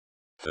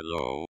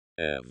Hello,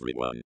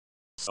 everyone.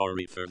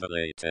 Sorry for the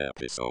late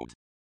episode.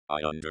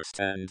 I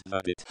understand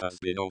that it has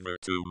been over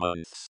 2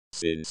 months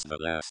since the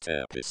last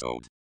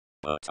episode,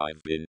 but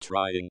I've been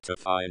trying to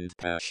find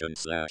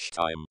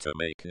passion/time to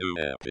make new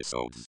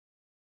episodes.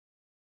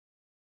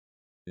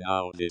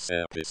 Now this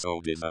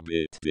episode is a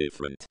bit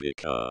different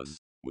because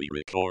we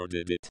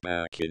recorded it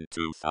back in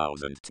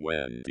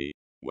 2020,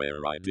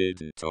 where I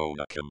didn't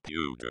own a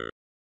computer.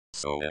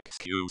 So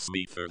excuse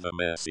me for the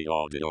messy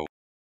audio.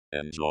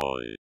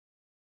 Enjoy.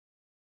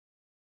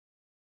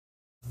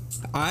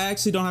 I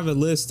actually don't have a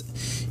list.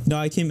 No,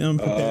 I came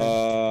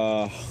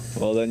unprepared.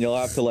 Well then you'll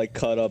have to like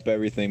cut up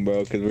everything,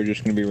 bro, because we're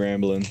just gonna be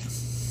rambling.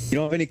 You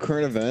don't have any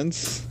current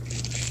events?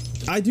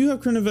 I do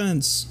have current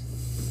events.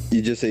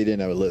 You just say you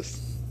didn't have a list.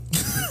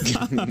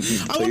 I want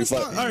to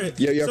start. All right.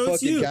 Yeah, you're so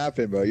fucking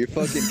capping, bro. You're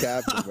fucking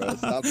capping, bro.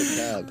 Stop the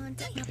cap.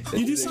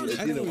 You do sound.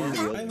 I either one of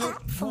you.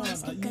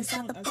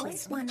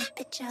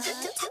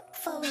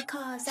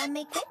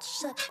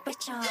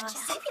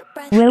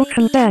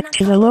 Welcome back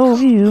to the Low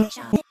View.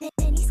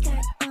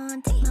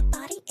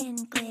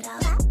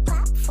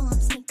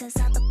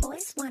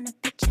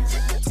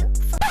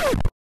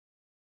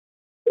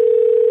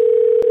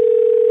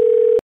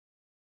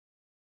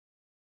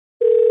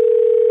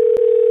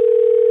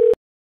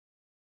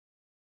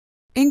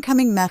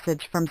 Incoming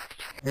message from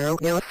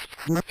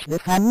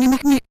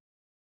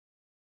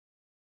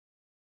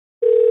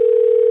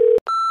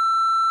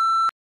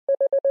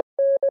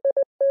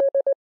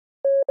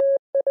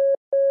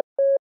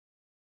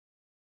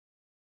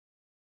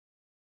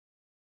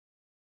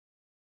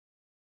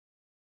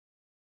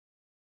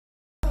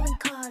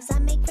Cause I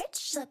make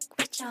rich look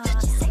richer.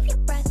 Just save your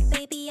breath,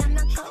 baby. I'm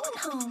not going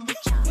home with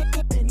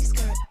y'all. Mini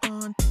skirt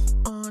on.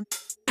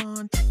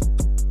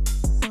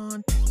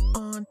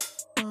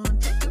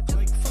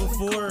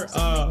 Before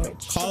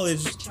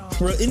college,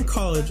 we're in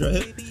college,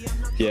 right?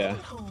 Yeah.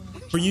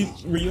 Were you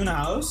in a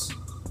house?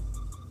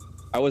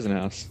 I was in a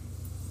house.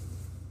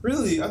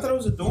 Really? I thought it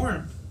was a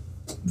dorm.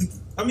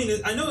 I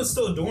mean, I know it's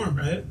still a dorm,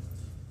 right?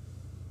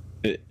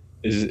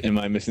 Am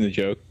I missing the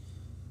joke?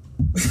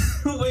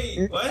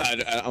 Wait,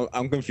 what?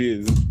 I'm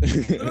confused.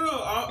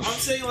 No. I'm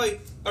saying like,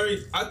 alright.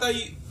 I thought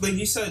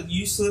you said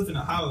you used to live in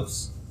a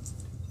house.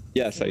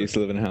 Yes, I used to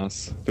live in a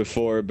house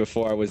before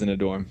I was in a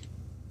dorm.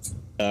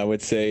 I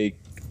would say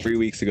 3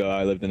 weeks ago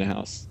I lived in a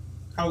house.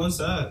 How was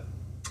that?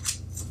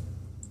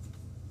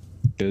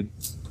 Good.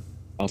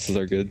 Houses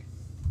are good.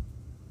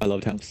 I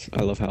love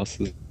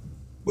houses.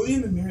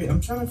 William and Mary.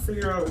 I'm trying to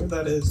figure out where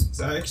that is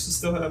because I actually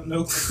still have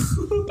no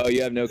clue. Oh,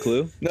 you have no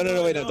clue? No,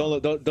 wait, no,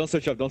 don't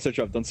search up, don't search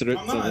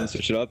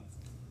it up.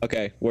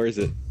 Okay, where is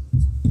it?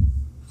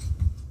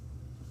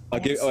 I'll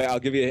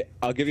give you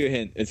a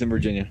hint. It's in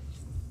Virginia.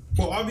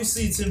 Well,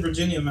 obviously it's in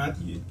Virginia,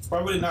 Matthew.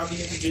 Why would it not be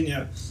in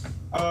Virginia?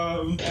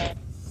 All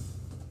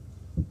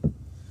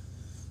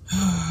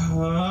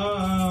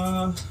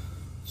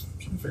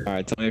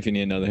right, tell me if you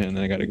need another hint.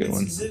 Then I got a good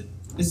one. Is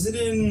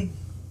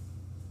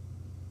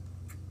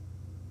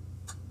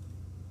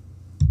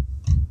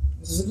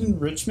it in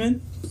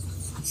Richmond?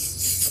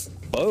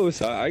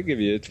 Close. I give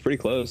you. It's pretty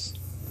close.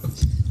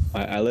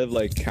 I live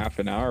like half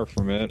an hour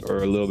from it,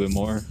 or a little bit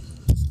more.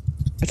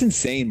 That's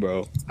insane,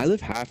 bro. I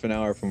live half an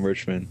hour from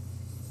Richmond.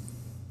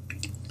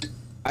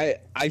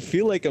 I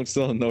feel like I'm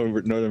still in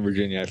Northern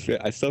Virginia.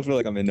 I still feel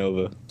like I'm in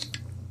Nova.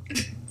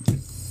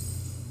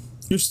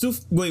 You're still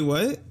wait,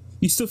 what?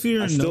 You still feel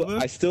you're in Nova?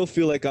 I still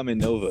feel like I'm in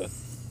Nova.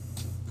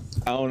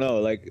 I don't know.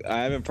 Like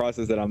I haven't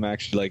processed that I'm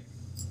actually like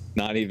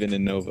not even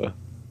in Nova.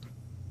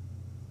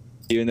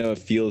 Even though it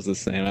feels the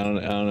same. I don't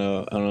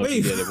know. Wait, if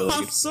you get it, but like,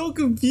 I'm so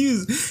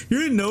confused.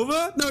 You're in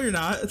Nova? No, you're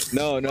not.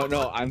 No.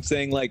 I'm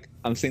saying like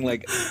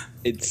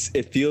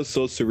it feels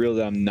so surreal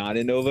that I'm not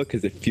in Nova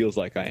because it feels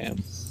like I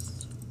am.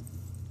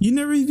 You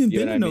never even You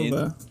been know in what I mean?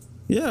 Nova.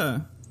 Yeah.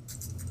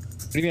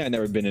 What do you mean I've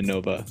never been in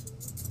Nova?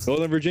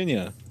 Northern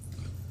Virginia.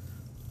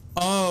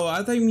 Oh,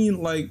 I thought you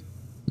mean like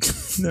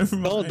never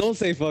mind. Don't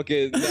say fuck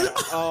it.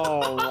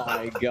 Oh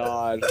my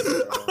god.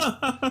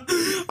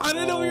 I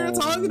didn't know what you were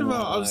talking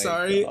about. I'm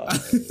sorry. God. I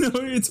didn't know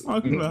what you were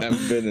talking about.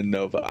 I've been in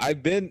Nova.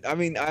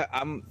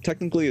 I'm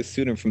technically a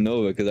student from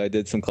Nova because I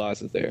did some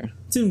classes there.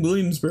 It's in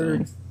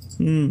Williamsburg.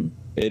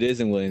 It is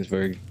in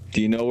Williamsburg.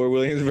 Do you know where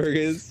Williamsburg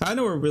is? I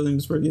know where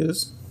Williamsburg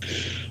is.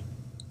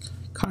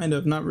 Kind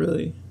of, not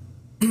really.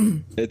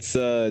 It's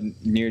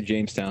near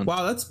Jamestown.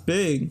 Wow, that's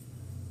big.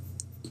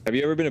 Have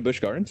you ever been to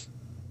Busch Gardens?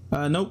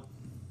 Nope.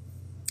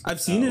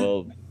 I've seen it.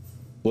 Well,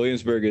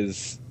 Williamsburg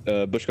is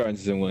Busch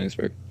Gardens is in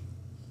Williamsburg.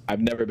 I've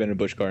never been to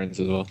Busch Gardens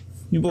as well.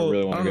 I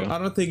really want to go. I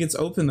don't think it's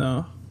open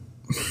though.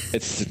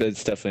 It's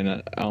definitely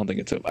not. I don't think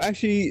it's open.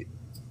 Actually,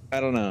 I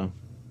don't know.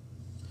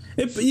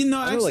 Actually,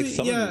 like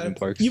some amusement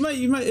parks.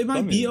 It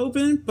might be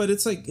open, but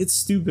it's like it's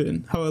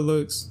stupid how it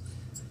looks.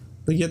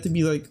 Like you have to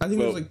be like I think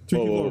there's like three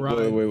people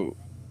around. Wait.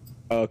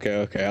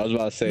 Okay. I was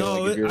about to say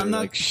if you're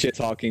like shit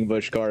talking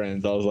Busch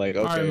Gardens, I was like,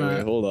 okay,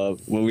 wait, hold up.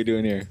 What are we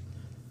doing here?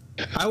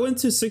 I went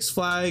to Six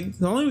Flags.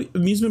 The only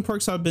amusement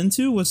parks I've been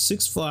to was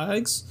Six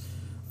Flags,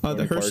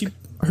 the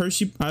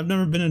Hershey. I've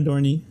never been in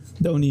Donny.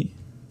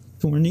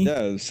 Thorny?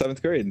 Yeah,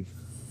 7th grade.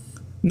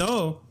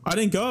 No, I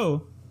didn't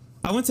go.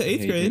 I went to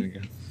 8th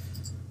grade.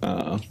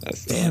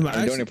 That's Damn,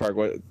 I mean,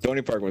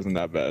 Donny Park wasn't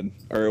that bad,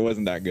 or it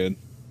wasn't that good.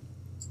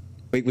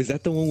 Wait, was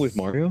that the one with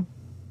Mario?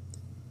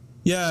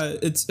 Yeah,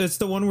 it's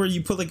the one where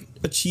you put like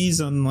a cheese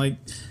on like.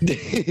 I'm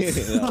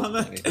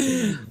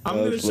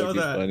gonna show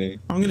that. Funny.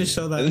 I'm gonna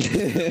show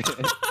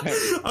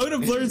that. I'm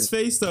gonna blur his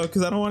face though,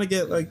 because I don't want to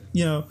get like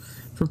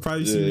for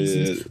privacy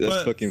reasons.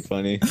 That's fucking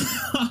funny. Do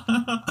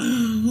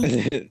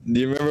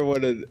you remember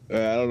what I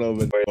don't know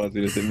if anybody wants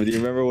me to say, but do you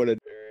remember what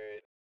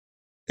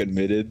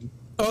admitted?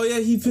 Oh yeah,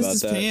 he pissed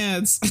his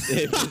pants.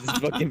 He pissed his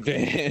fucking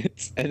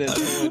pants, and then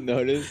someone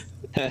noticed.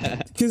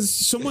 Because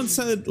someone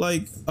said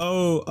like,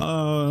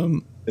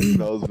 it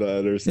smells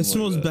bad or something. It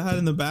smells bad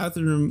in the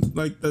bathroom,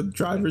 like the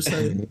driver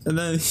said, and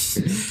then he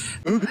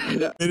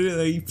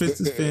pissed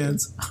his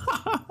pants.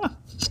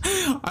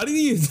 How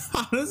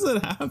does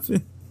that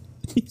happen?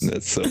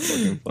 That's so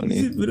fucking funny.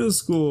 He's in middle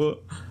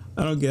school.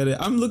 I don't get it.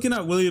 I'm looking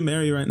at William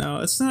Mary right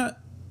now. It's not.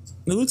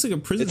 It looks like a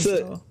prison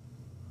cell.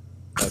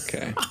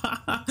 Okay.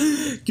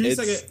 Give me a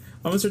second.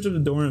 I'm gonna search up the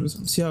dorms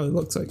and see how it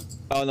looks like.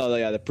 Oh no,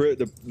 yeah,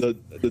 the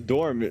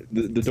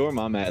dorm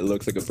I'm at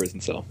looks like a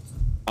prison cell.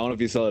 I don't know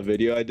if you saw the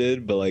video I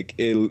did, but like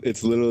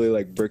it's literally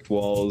like bricked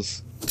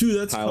walls. Dude,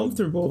 that's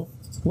comfortable.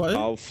 What?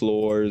 Tile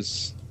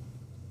floors.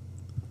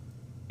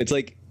 It's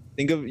like,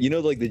 think of,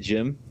 like the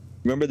gym.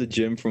 Remember the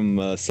gym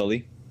from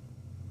Sully?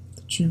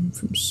 The gym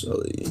from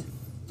Sully.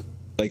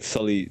 Like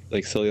Sully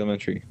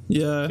Elementary.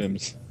 Yeah.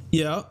 Gyms.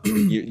 Yeah.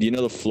 you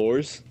know the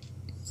floors?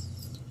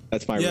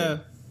 That's my room.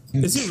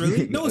 Is it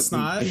really? No, it's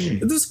not.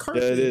 This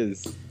carpet. Yeah, it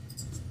is.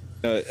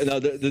 No,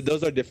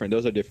 those are different.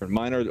 Those are different.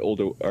 Mine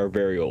are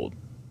very old.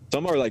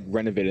 Some are like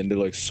renovated and they're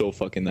like so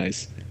fucking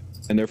nice,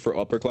 and they're for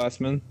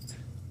upperclassmen,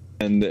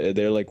 and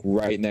they're like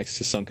right next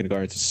to sunken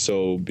gardens. It's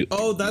so beautiful.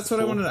 Oh, that's what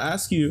I wanted to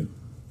ask you.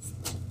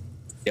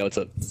 Yeah, what's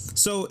up?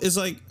 So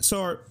I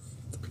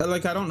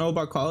don't know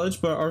about college,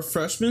 but are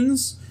freshmen,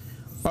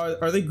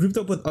 are they grouped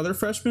up with other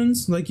freshmen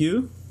like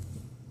you?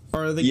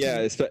 Or are they?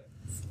 Yeah,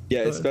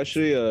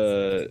 especially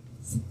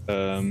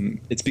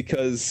it's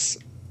because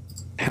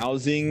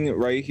housing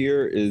right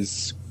here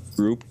is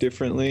grouped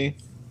differently,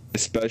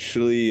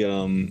 especially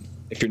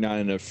if you're not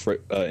in a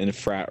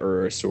frat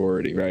or a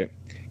sorority, right?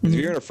 Because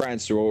if you're in a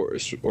frat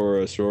or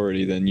a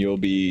sorority, then you'll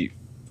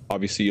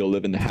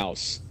live in the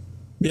house,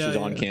 which is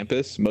on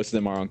campus. Most of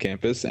them are on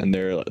campus, and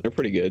they're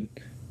pretty good.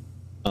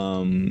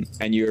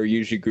 And you're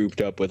usually grouped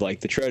up with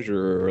like the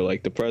treasurer or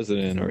like the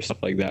president or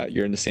stuff like that.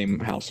 You're in the same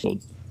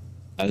household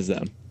as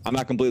them. I'm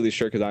not completely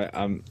sure because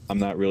I'm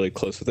not really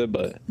close with it,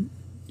 but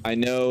I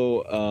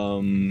know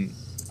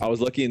I was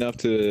lucky enough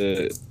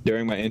to,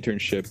 during my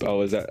internship, I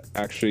was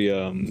actually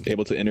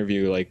able to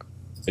interview like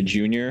a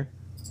junior,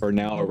 or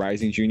now a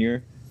rising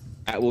junior,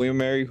 at William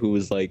Mary, who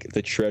was like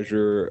the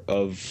treasurer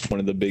of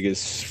one of the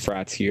biggest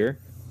frats here.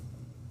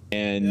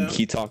 And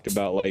he talked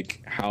about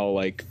like how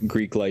like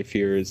Greek life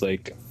here is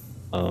like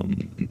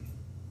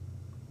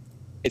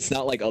it's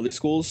not like other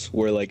schools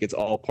where like it's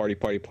all party.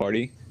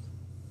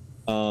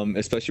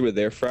 Especially with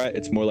their frat,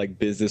 it's more like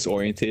business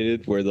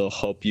orientated, where they'll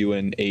help you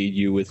and aid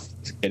you with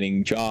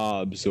getting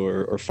jobs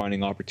or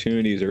finding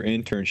opportunities or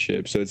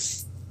internships. So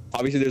it's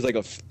obviously there's like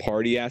a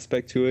party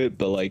aspect to it,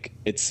 but like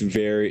it's a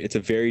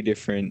very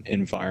different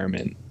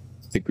environment,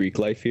 the Greek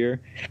life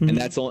here, and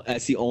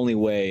that's the only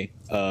way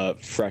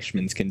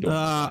freshmen can do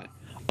that.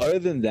 Other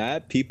than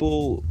that,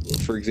 people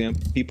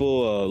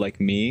like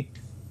me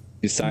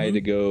decided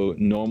to go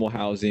normal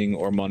housing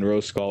or Monroe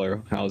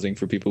Scholar housing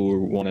for people who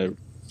want to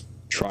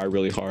try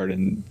really hard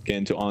and get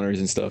into honors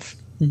and stuff.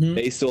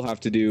 They still have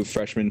to do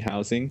freshman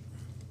housing,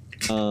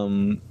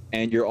 and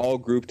you're all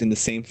grouped in the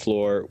same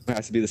floor. It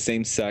has to be the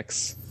same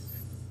sex,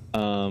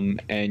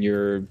 and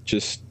you're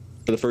just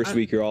for the first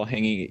week you're all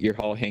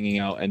hanging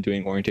out and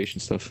doing orientation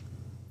stuff.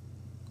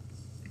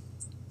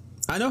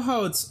 I know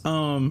how it's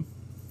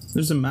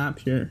there's a map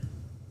here.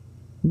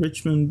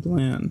 Richmond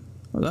Bland.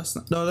 Oh, that's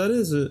not. No, that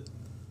is it.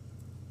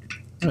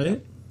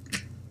 Right.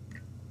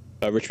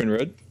 Richmond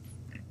Road.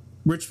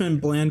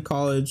 Richmond Bland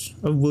College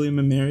of William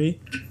and Mary.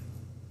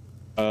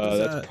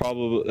 That's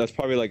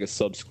probably like a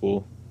sub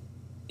school.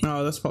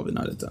 No, that's probably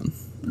not it then.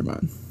 Never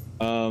mind.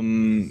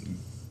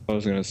 What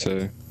was I gonna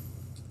say?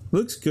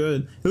 Looks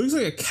good. It looks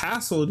like a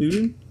castle,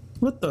 dude.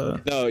 What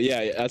the? No,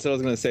 yeah, that's what I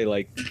was gonna say.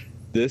 Like,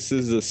 this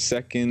is the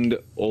second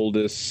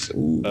oldest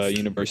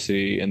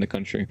university in the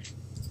country.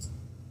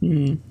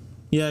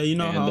 Yeah, you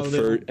know how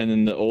and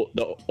then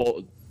the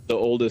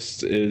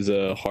oldest is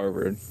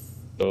Harvard.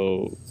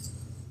 So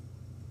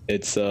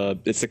it's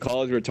the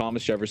college where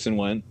Thomas Jefferson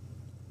went.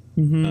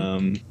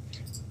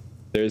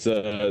 There's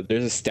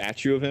a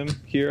statue of him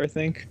here, I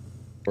think,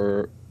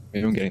 or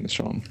maybe I'm getting this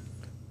wrong.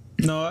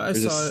 No, I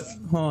saw it.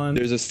 Hold on.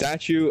 There's a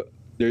statue.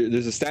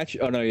 There's a statue.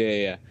 Oh no,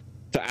 yeah.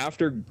 So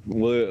after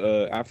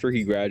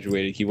he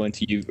graduated, he went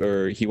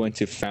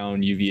to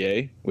found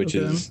UVA, which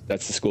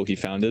that's the school he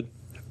founded.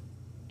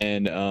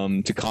 And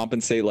to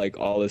compensate like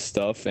all this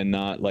stuff and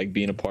not like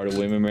being a part of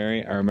William and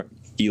Mary, I remember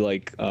he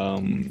like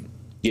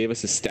gave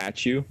us a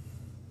statue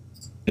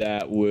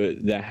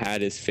that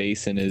had his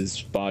face and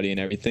his body and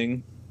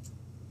everything,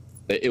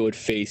 it would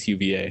face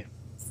UVA.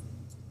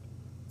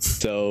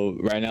 So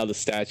right now the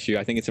statue,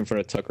 I think it's in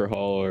front of Tucker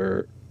Hall,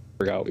 or I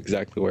forgot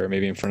exactly where,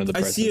 maybe in front of the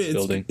I see President's it.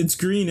 building. It's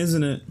green,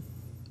 isn't it?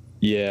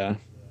 Yeah.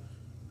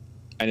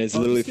 And it's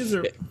these kids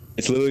are-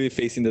 it's literally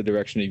facing the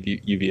direction of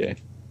UVA.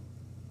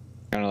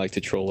 Kind of like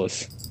to troll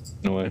us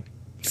in a way.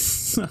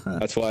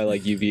 That's why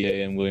like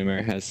UVA and William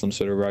Mary has some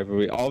sort of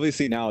rivalry.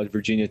 Obviously now it's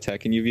Virginia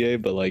Tech and UVA,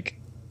 but like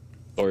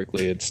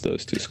historically it's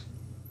those two.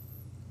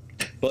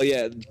 But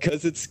yeah,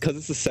 because it's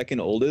the second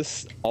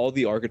oldest, all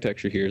the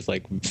architecture here is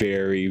like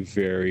very,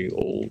 very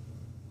old,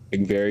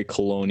 like very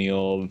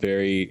colonial,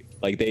 very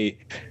like the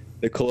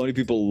colonial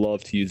people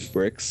love to use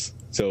bricks,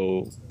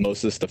 so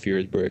most of the stuff here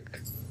is brick.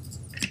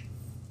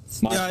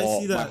 I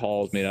see that. My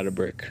hall is made out of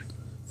brick.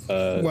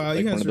 Wow, like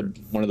you guys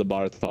one of the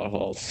Botetourt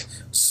halls.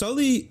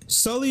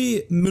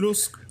 Sully middle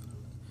school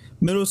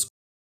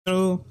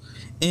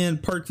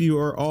and Parkview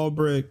are all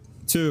brick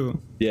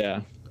too.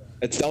 Yeah.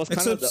 That was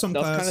kind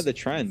of the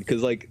trend,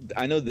 because like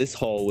I know this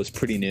hall was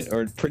pretty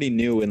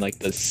new in like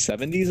the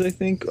 70s, I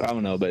think. I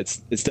don't know, but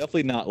it's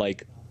definitely not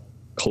like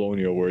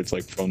colonial words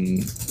like from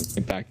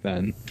back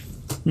then.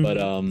 Mm-hmm.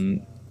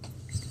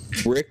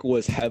 But brick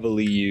was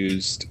heavily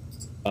used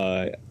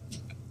for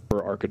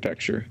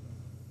architecture,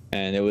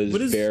 and it was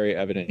very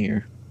evident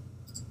here.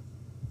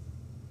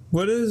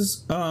 What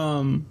is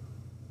what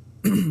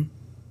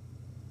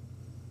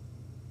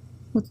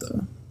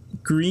the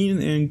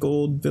Green and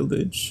Gold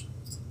Village?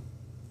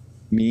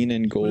 Mean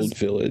and Gold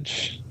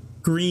Village.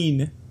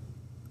 Green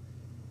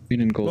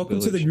and Gold Welcome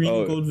Village. to the Green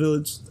and Gold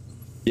Village.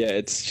 Yeah,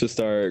 it's just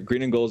our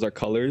green and gold is our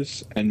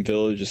colors, and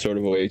village is sort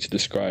of a way to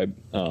describe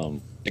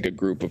like a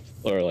group of,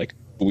 or like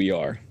we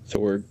are. So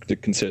we're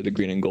considered the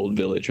Green and Gold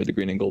Village, or the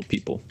Green and Gold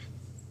people.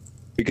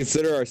 We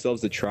consider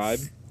ourselves the tribe,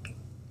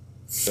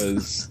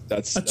 because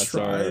that's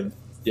tribe?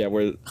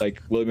 we're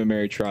like William and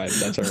Mary tribe.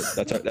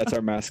 That's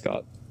our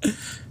mascot.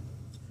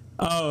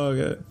 Oh,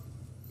 okay.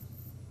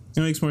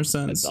 It makes more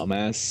sense. That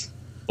dumbass.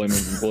 William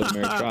and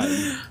Mary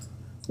tribe.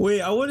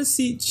 Wait, I want to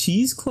see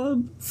Cheese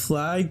Club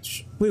flag.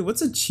 Wait,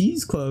 what's a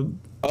Cheese Club?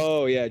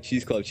 Oh yeah,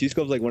 Cheese Club. Cheese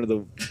Club's like one of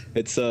the.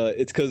 It's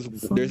because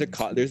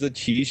there's a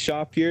cheese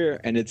shop here,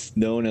 and it's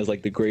known as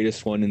like the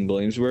greatest one in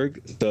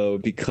Williamsburg. So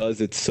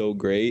because it's so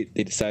great,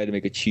 they decided to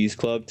make a cheese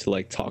club to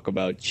like talk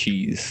about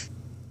cheese.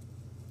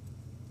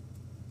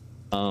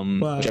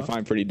 Wow. Which I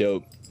find pretty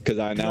dope, because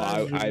I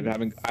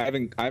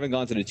haven't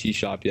gone to the cheese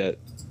shop yet,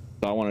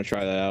 so I want to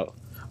try that out.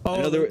 Oh,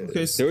 I know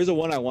there was a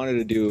one I wanted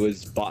to do. It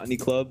was Botany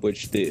Club,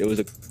 which it was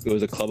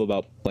a club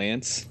about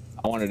plants.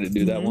 I wanted to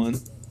do that one,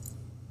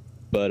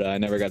 but I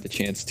never got the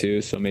chance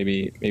to. So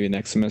maybe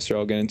next semester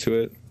I'll get into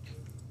it.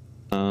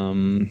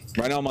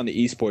 Right now I'm on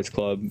the esports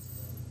club,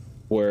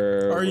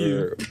 where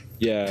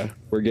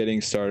we're getting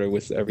started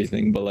with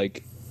everything, but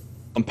like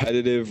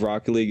competitive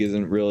Rocket League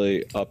isn't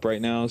really up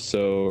right now.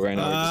 So right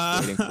now we're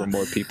just waiting for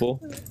more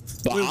people.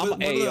 But wait, what are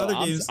the other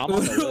games?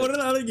 What are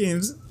the other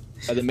games?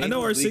 I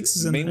know R6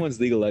 is in main there. one's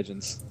League of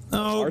Legends.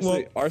 Oh,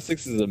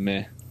 R6 is a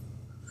meh.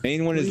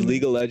 Main one is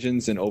League of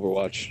Legends and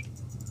Overwatch.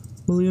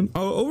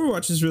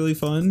 Overwatch is really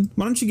fun.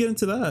 Why don't you get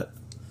into that?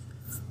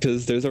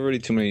 Because there's already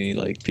too many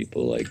like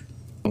people like.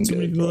 Too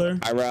many people there.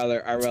 I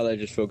rather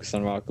just focus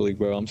on Rocket League,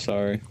 bro. I'm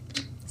sorry.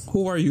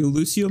 Who are you,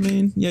 Lucio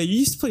main? Yeah, you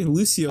used to play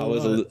Lucio. I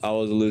was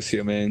a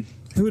Lucio main.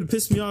 It would have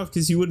pissed me off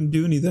because you wouldn't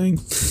do anything.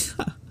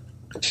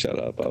 Shut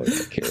up! I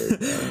would care.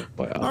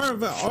 Alright,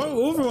 but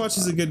Overwatch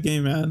is a good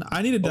game, man.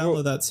 I need to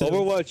download that too.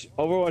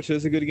 Overwatch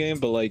is a good game,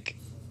 but like,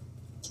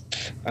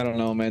 I don't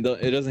know, man.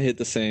 It doesn't hit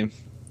the same.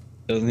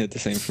 It doesn't hit the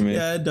same for me.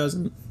 Yeah, it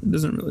doesn't. It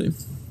doesn't really.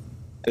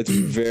 It's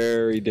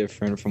very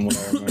different from what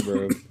I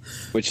remember,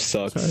 which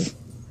sucks. Sorry.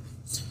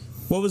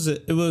 What was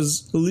it? It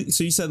was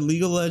so you said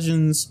League of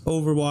Legends,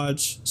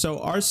 Overwatch. So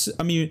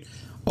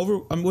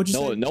what'd you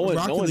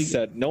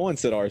say? No one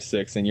said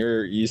R6, and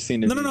you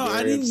seem to be very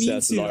I didn't mean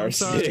obsessed to. with I'm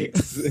sorry.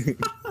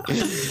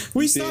 R6.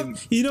 We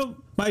stopped. You know,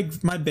 my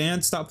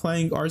band stopped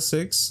playing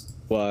R6.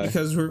 Why?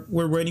 Because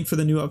we're waiting for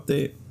the new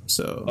update.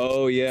 So.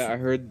 Oh yeah, I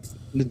heard.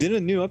 Didn't a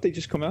new update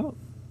just come out?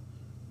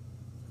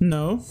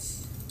 No.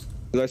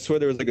 'Cause I swear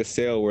there was like a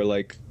sale where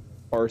like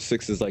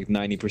R6 is like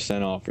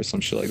 90% off or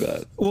some shit like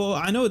that. Well,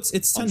 I know it's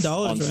 $10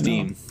 on right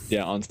Steam. now.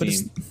 Yeah, on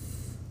Steam.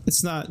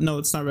 It's not. No,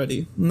 it's not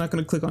ready. I'm not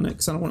gonna click on it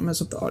because I don't want to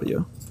mess up the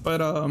audio.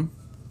 But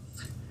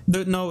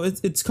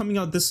it's coming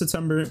out this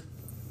September.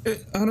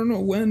 I don't know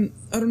when.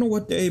 I don't know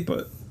what day.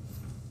 But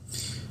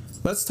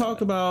let's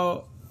talk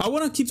about. I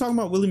want to keep talking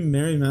about William and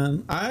Mary,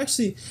 man. I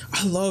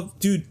love,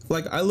 dude.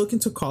 Like I look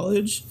into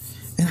college,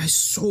 and I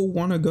so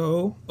want to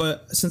go,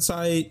 but since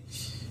I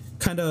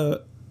kind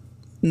of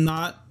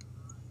not.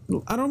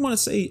 I don't want to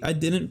say I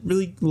didn't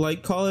really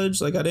like college.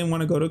 Like I didn't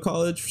want to go to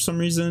college for some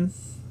reason.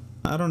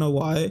 I don't know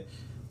why.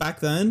 Back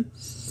then,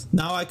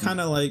 now I kind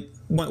of like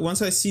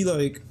once I see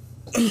like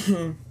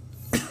you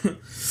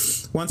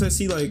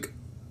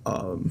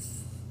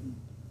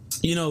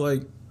know,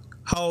 like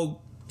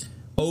how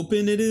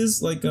open it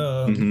is, like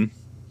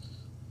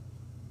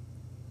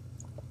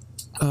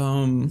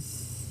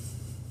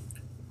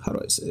how do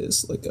I say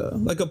this, like a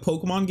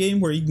Pokemon game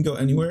where you can go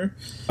anywhere.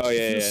 Oh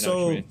yeah, yeah. I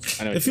know what you mean.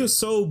 I know what It feels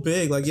so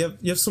big. Like you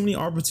have so many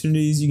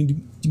opportunities you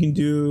can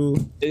do.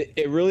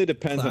 It really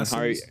depends classes. on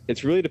how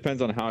it really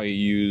depends on how you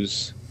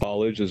use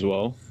college as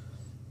well.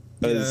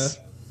 Because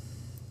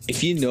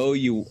if you know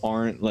you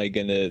aren't like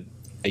gonna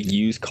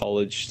use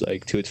college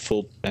like to its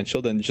full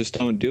potential, then just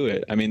don't do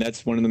it. I mean,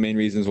 that's one of the main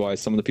reasons why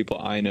some of the people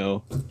I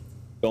know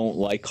don't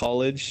like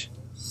college.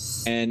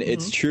 And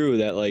it's true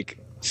that like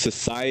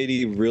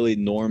society really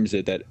norms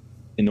it that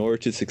in order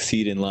to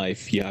succeed in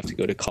life you have to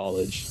go to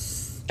college.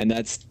 And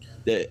that's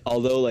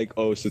although like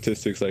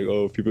statistics like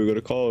if people go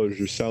to college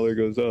their salary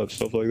goes up,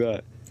 stuff like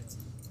that,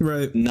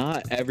 Right.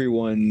 not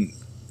everyone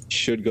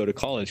should go to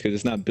college because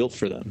it's not built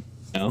for them,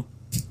 you know.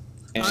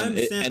 And I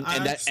understand.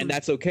 and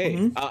that's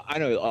okay. I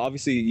know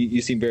obviously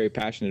you seem very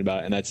passionate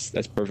about it, and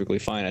that's perfectly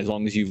fine as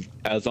long as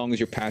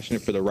you're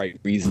passionate for the right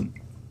reason,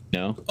 you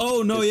know.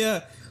 Oh no,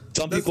 yeah.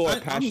 Some people are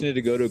passionate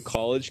to go to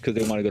college because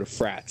they want to go to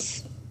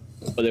frats,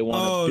 or they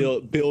want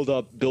to build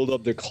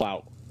up their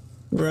clout.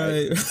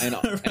 Right. And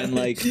right. and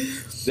like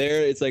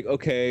there, it's like,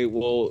 okay,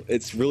 well,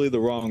 it's really the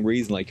wrong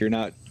reason. Like you're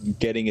not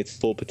getting its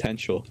full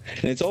potential,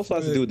 and it's also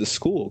has to do with the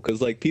school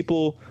because like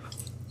people,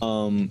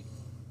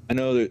 I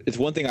know that it's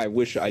one thing I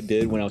wish I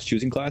did when I was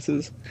choosing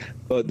classes,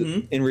 but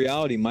in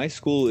reality, my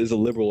school is a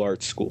liberal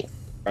arts school,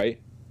 right?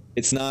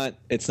 It's not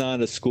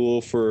a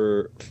school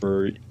for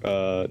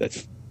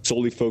that's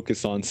solely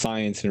focused on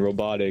science and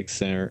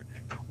robotics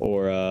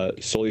or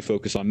solely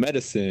focused on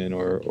medicine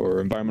or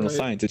environmental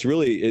science. It's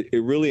really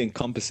it really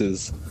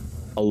encompasses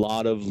a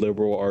lot of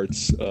liberal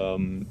arts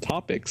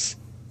topics,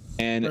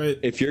 and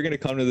if you're going to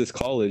come to this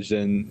college,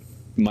 then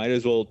you might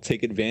as well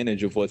take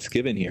advantage of what's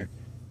given here,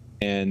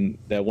 and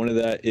that one of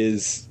that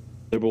is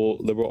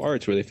liberal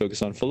arts, where they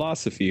focus on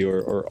philosophy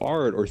or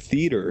art or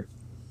theater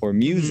or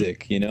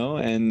music, you know,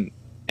 and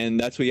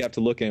that's what you have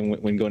to look at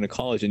when going to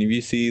college. And if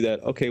you see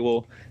that, okay,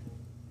 well,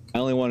 I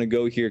only want to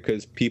go here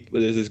because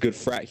there's this good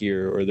frat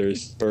here, or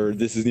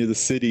this is near the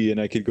city, and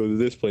I could go to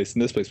this place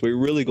and this place. But you're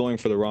really going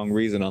for the wrong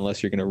reason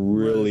unless you're going to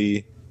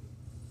really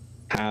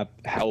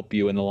help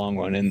you in the long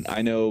run. And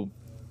I know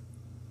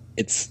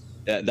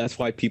that's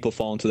why people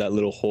fall into that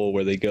little hole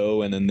where they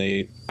go and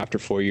then after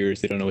 4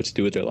 years they don't know what to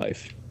do with their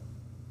life.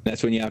 And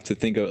that's when you have to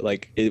think of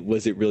like,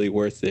 was it really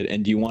worth it?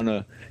 And do you want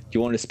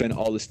to spend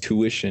all this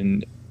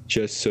tuition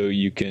just so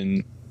you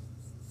can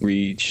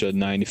reach a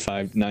 9 to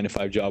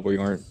 5 job where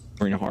you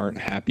aren't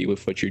happy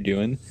with what you're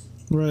doing?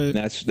 Right. And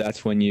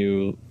that's when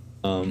you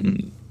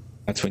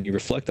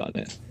reflect on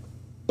it.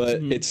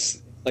 But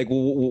it's like,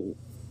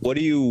 what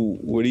do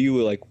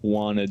you like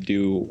want to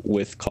do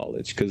with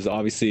college? Because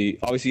obviously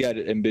you had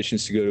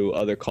ambitions to go to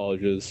other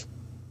colleges,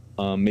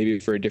 maybe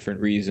for a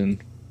different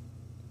reason.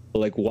 But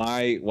like,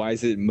 why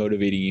is it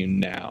motivating you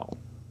now?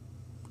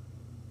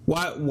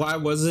 Why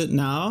was it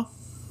now?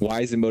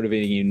 Why is it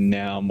motivating you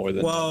now more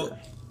than ever?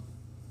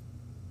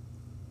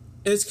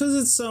 It's because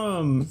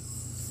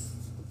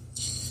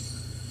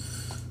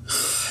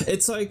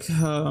it's like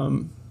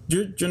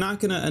you're not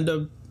gonna end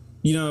up,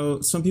 you know,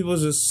 some people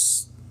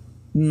just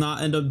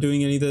not end up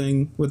doing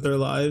anything with their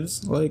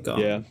lives. Like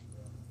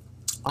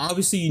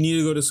obviously you need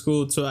to go to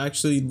school to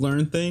actually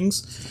learn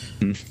things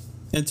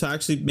and to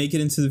actually make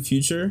it into the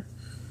future.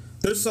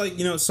 There's like,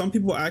 you know, some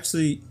people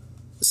actually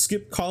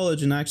skip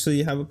college and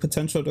actually have a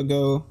potential to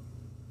go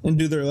and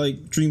do their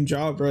like dream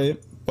job, right?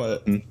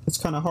 But it's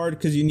kind of hard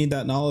because you need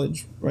that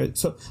knowledge, right?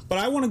 So, but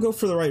I want to go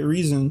for the right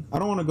reason. I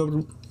don't want to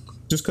go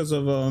just because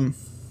of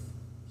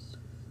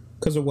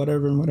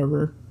whatever and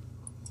whatever.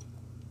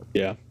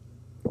 Yeah.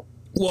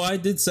 Well, I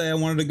did say I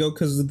wanted to go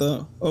because of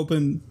the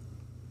open,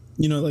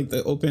 you know, like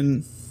the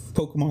open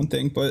Pokemon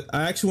thing. But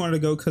I actually wanted to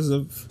go because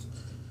of,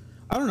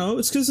 I don't know.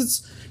 It's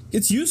because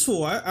it's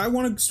useful. I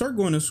want to start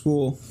going to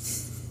school.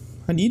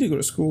 I need to go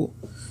to school.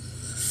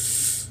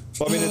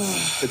 Well, I mean,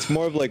 it's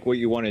more of like what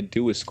you want to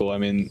do with school. I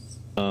mean,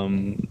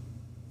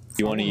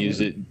 you want to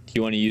use it. Do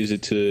you want to use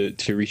it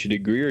to reach a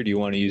degree, or do you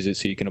want to use it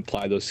so you can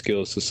apply those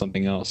skills to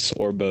something else,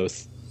 or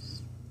both?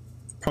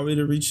 Probably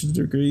to reach a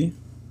degree,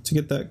 to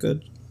get that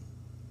good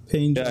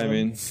paying job.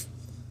 Yeah,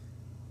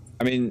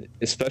 I mean,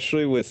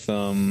 especially with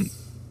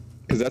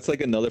because that's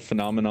like another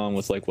phenomenon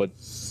with like what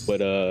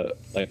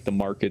like the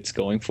market's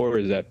going for,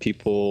 is that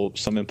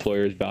some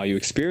employers value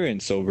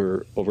experience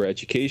over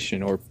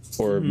education, or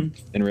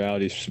in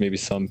reality maybe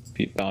some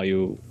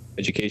value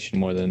education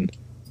more than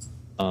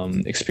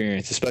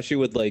experience, especially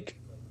with like,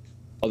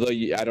 although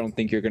I don't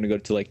think you're going to go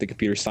to like the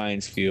computer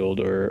science field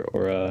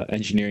or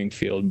engineering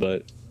field,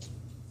 but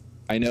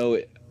I know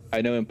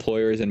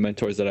employers and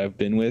mentors that I've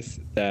been with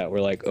that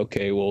were like,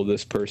 okay, well,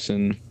 this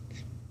person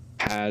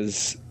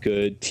has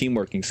good team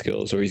working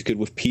skills, or he's good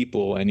with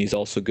people, and he's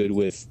also good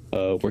with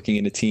working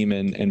in a team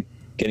and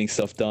getting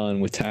stuff done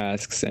with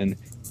tasks, and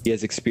he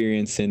has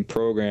experience in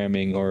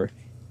programming, or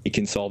he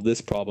can solve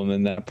this problem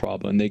and that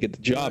problem, and they get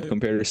the job.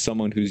 Compared to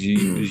someone who's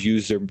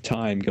used their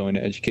time going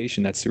to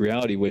education. That's the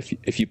reality.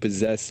 If you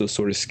possess those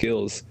sort of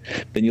skills,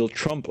 then you'll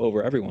trump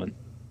over everyone.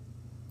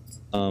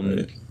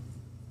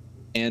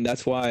 And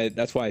that's why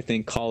I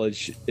think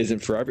college isn't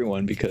for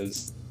everyone,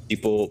 because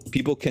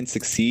people can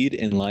succeed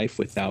in life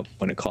without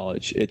going to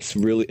college. It's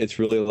really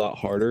a lot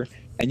harder,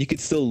 and you can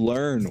still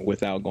learn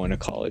without going to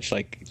college.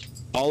 Like,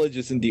 college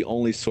isn't the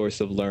only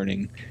source of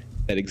learning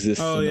that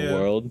exists in the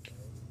world.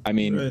 I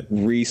mean, Right.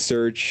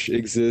 research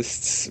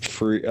exists,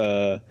 free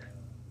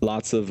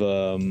lots of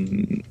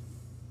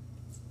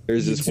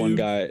there's this one YouTube.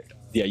 guy,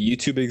 yeah,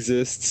 YouTube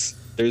exists.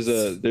 There's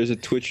a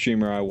Twitch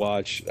streamer I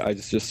watch. I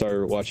just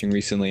started watching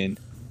recently, and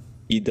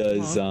he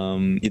does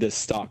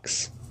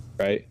stocks,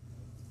 right?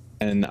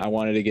 And I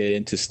wanted to get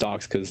into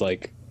stocks because,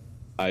 like,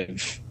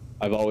 I've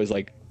always,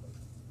 like,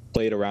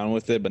 played around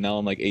with it, but now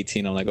I'm like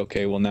 18. I'm like,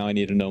 okay, well, now I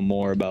need to know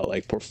more about,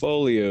 like,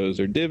 portfolios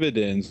or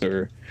dividends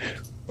or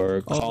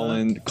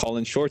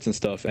calling shorts and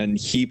stuff. And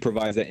he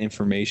provides that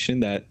information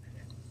that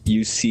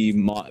you see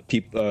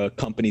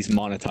companies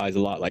monetize a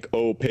lot, like,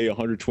 oh, pay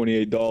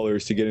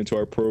 $128 to get into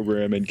our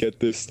program and get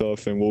this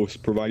stuff, and we'll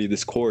provide you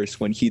this course,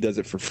 when he does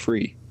it for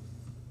free,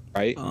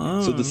 right?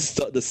 So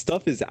the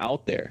stuff is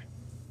out there.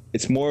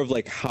 It's more of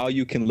like how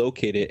you can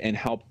locate it and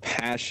how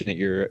passionate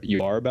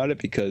you are about it,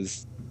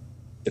 because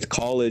with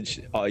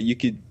college, you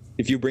could,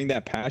 if you bring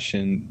that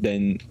passion,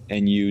 then,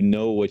 and you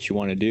know what you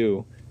want to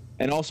do,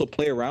 and also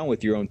play around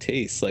with your own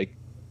tastes. Like,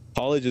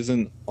 college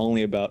isn't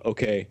only about,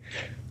 okay,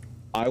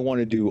 I want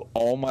to do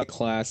all my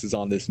classes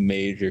on this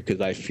major because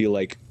I feel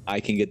like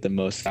I can get the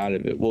most out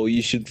of it. Well,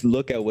 you should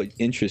look at what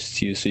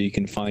interests you so you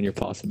can find your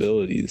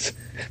possibilities.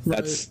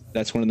 Right.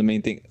 That's one of the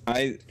main things.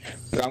 I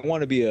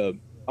want to be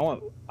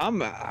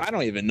I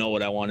don't even know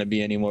what I want to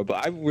be anymore,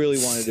 but I really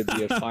wanted to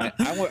be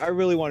I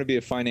really want to be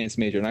a finance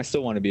major, and I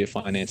still want to be a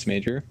finance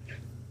major.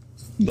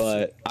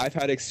 But I've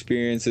had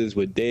experiences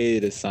with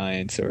data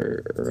science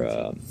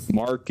or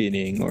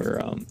marketing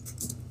or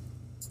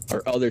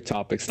other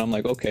topics, and I'm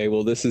like, okay,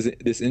 well, this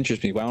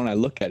interests me. Why don't I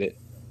look at it?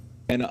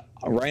 And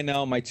right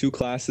now, my two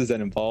classes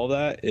that involve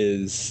that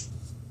is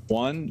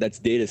one that's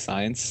data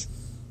science,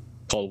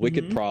 called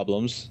Wicked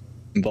Problems,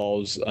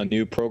 involves a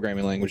new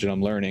programming language that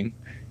I'm learning.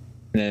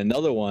 And then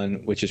another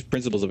one, which is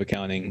Principles of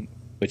Accounting,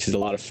 which is a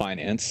lot of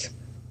finance.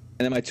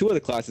 And then my two other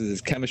classes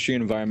is Chemistry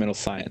and Environmental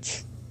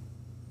Science.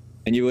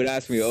 And you would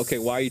ask me, okay,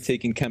 why are you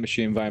taking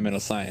Chemistry and Environmental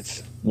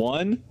Science?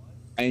 One,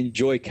 I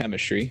enjoy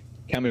chemistry.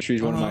 Chemistry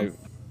is one of my...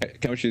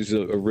 Chemistry is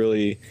a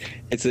really...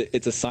 It's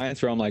a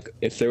science where I'm like,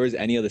 if there was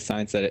any other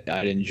science that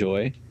I'd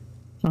enjoy,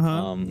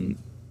 it'd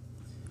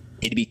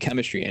be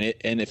chemistry.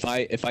 And if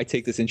I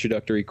take this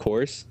introductory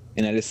course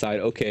and I decide,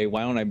 okay,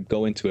 why don't I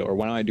go into it, or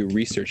why don't I do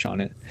research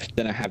on it,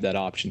 then I have that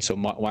option. So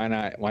why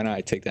not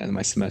I take that in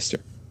my semester,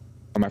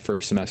 or my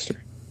first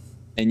semester?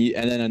 And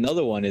then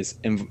another one is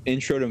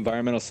Intro to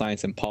Environmental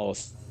Science and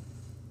Policy.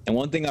 And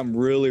one thing I'm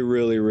really,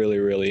 really, really,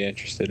 really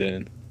interested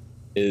in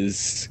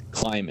is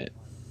climate,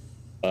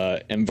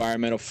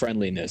 environmental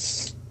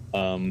friendliness,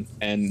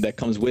 and that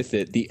comes with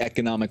it, the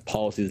economic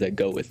policies that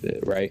go with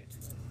it, right?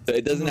 So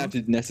it doesn't have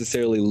to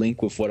necessarily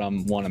link with what I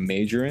want to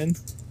major in,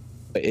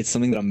 but it's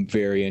something that I'm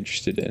very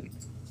interested in.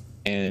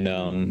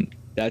 And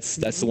that's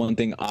the one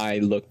thing I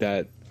looked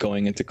at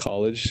going into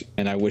college,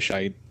 and I wish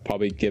I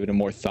probably give it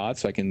more thought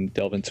so I can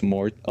delve into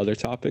more other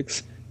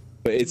topics.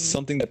 But it's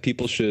something that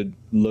people should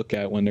look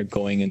at when they're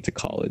going into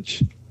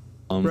college,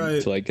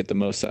 to like get the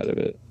most out of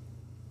it.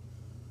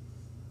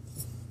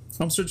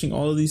 I'm searching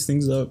all of these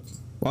things up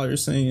while you're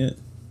saying it.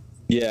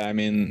 Yeah, I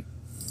mean,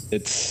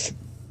 it's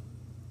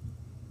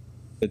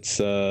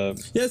yeah,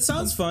 it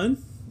sounds fun.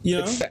 You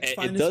know,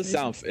 it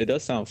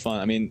does sound fun.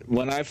 I mean,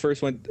 when I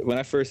first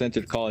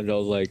entered college, I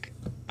was like,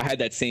 I had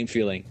that same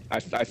feeling. I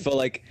felt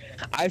like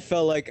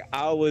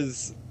I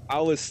was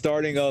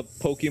starting up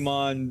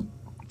Pokemon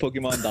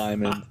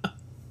Diamond.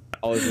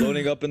 I was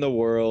loading up in the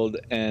world,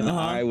 and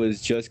I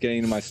was just getting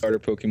into my starter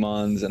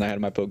Pokemons, and I had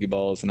my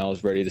Pokeballs, and I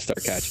was ready to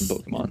start catching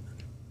Pokemon.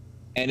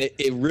 And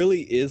it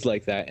really is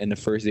like that in the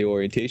first day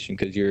orientation,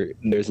 because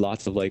there's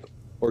lots of like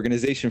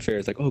organization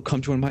fairs, like, oh,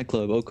 come join my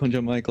club, or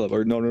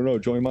no,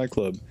 join my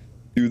club,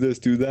 do this,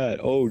 do that,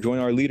 oh, join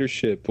our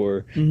leadership,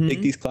 or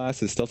take these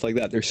classes, stuff like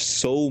that. There's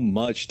so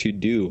much to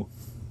do.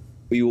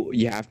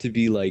 You have to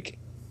be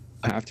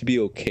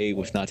okay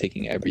with not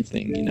taking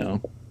everything, you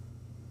know?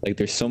 Like,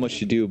 there's so much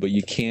to do, but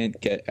you can't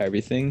get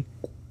everything.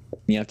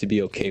 You have to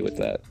be okay with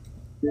that.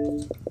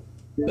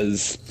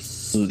 Because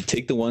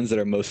take the ones that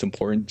are most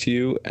important to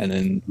you and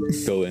then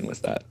go in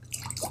with that.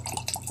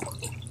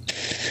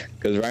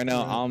 Because right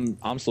now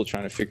I'm still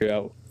trying to figure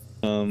out.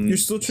 You're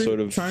still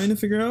trying to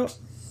figure out?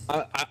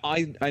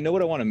 I know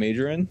what I want to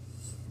major in.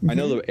 I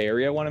know the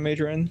area I want to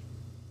major in.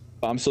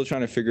 But I'm still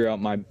trying to figure out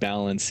my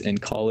balance in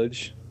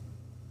college.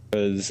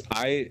 Because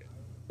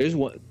there's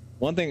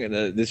one thing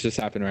that this just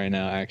happened right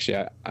now.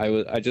 Actually,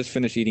 I just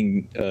finished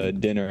eating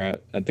dinner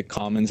at the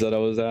Commons that I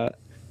was at.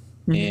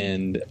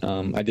 And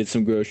I did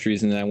some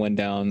groceries, and then I went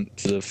down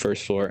to the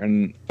first floor,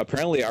 and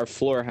apparently our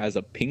floor has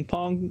a ping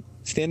pong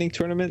standing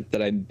tournament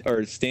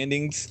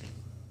standings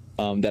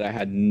that I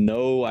had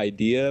no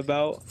idea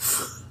about,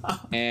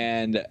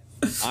 and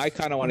I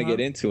kind of want to get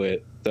into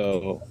it.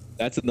 So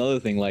that's another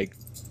thing. Like,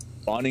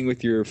 bonding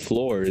with your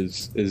floor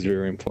is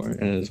very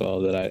important as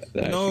well. That I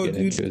No, should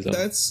get dude, into as well.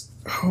 that's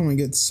oh my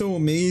god, it's so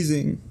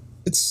amazing.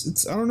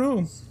 It's I don't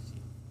know.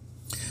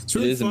 It's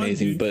really It is fun,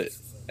 amazing, dude. but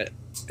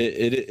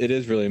it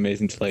is really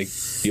amazing to like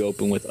be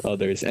open with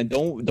others, and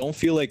don't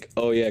feel like,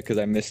 oh yeah, because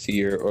I missed a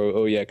year, or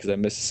oh yeah, because I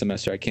missed a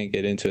semester, I can't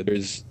get into it.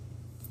 There's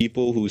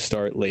people who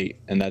start late,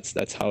 and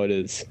that's how it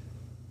is.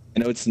 I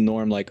know it's the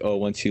norm, like, oh,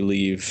 once you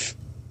leave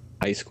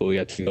high school you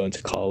have to go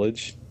into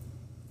college.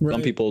 Right.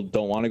 Some people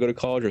don't want to go to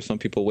college, or some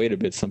people wait a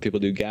bit. Some people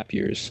do gap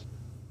years.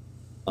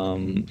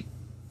 And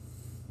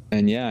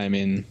yeah, I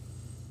mean,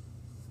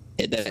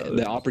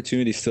 the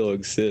opportunity still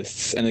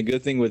exists. And the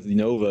good thing with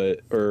Nova,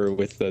 or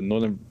with the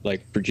Northern,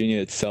 like Virginia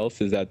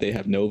itself, is that they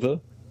have Nova,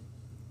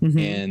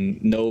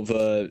 and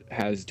Nova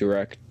has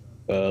direct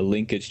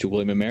linkage to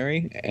William and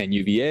Mary and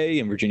UVA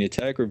and Virginia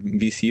Tech or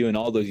VCU and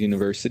all those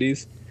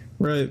universities.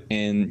 Right.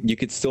 And you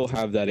could still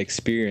have that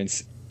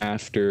experience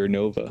after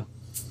Nova.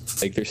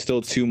 Like, there's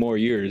still 2 more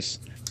years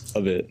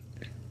of it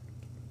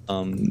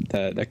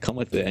that come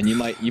with it, and you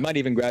might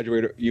even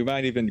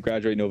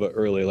graduate Nova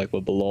early, like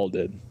what Bilal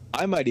did.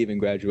 I might even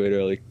graduate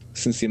early,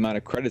 since the amount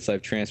of credits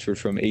I've transferred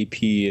from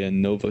AP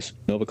and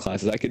Nova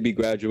classes. I could be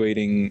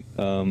graduating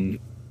a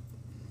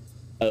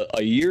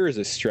year is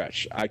a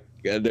stretch.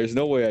 There's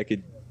no way I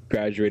could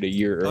graduate a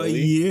year early. A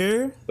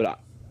year? But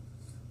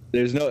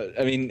there's no.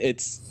 I mean,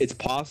 it's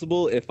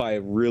possible if I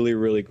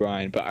really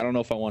grind, but I don't know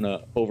if I want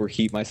to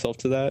overheat myself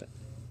to that.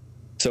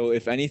 So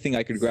if anything,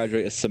 I could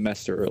graduate a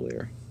semester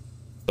earlier.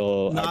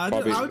 So No, I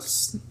probably.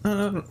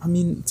 I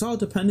mean, it's all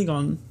depending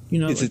on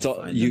It's all-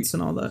 finance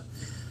and all that.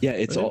 Yeah,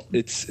 it's Right. all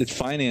it's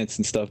finance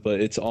and stuff,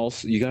 but it's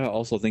also, you gotta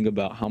also think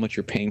about how much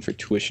you're paying for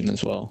tuition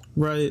as well.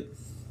 Right.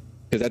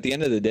 Because at the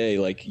end of the day,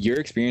 like, your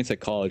experience at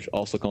college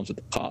also comes with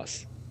the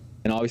cost.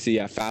 And obviously,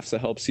 yeah, FAFSA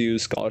helps you,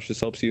 scholarships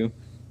helps you.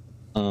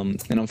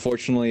 And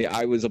unfortunately,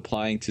 I was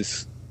applying to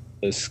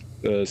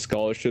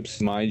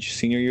scholarships my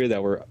senior year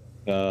that were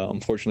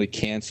unfortunately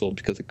canceled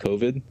because of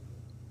COVID.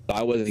 So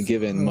I wasn't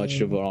given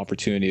much of an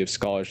opportunity of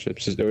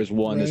scholarships. There was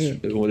one.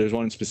 Right. There's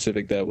one in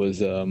specific that was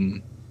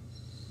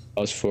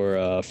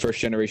for first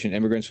generation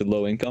immigrants with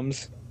low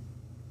incomes.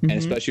 And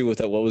especially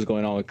with what was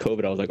going on with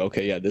COVID, I was like,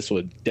 okay, yeah, this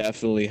would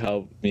definitely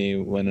help me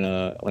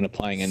when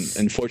applying. And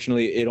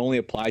unfortunately, it only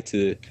applied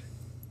to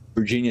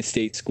Virginia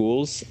state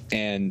schools,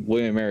 and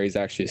William and Mary is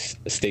actually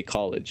a state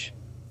college,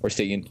 or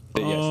state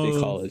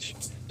college.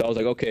 So I was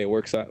like, okay, it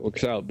works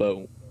out.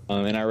 But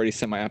and I already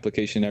sent my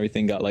application and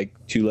everything, got like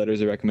 2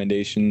 letters of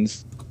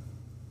recommendations,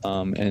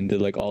 and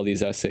did like all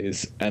these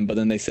essays. But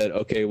then they said,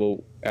 okay,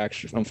 well,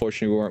 actually,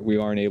 unfortunately, we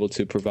aren't able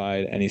to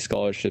provide any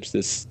scholarships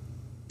this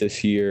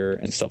year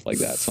and stuff like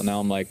that. So now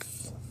I'm like,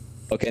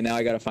 okay, now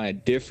I got to find a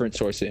different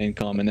source of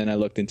income. And then I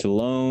looked into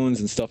loans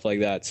and stuff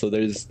like that. So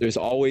there's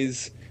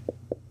always,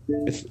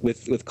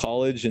 with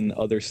college and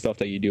other stuff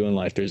that you do in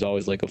life, there's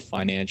always like a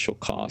financial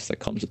cost that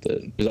comes with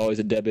it. There's always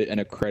a debit and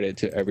a credit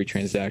to every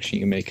transaction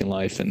you make in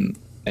life,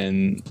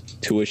 and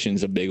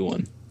tuition's a big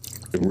one,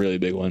 a really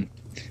big one,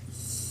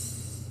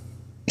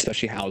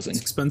 especially housing.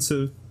 It's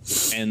expensive.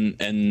 And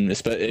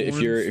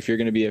if you're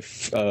going to be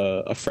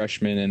a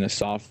freshman and a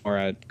sophomore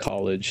at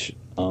college,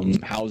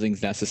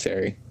 housing's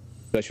necessary,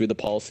 especially with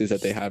the policies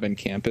that they have in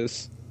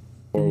campus,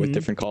 or with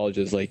different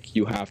colleges. Like,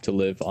 you have to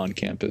live on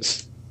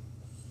campus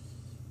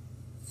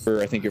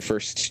for, I think, your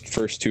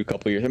first 2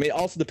 couple years. I mean, it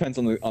also depends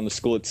on the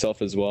school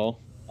itself as well.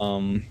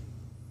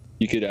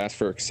 You could ask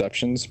for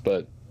exceptions,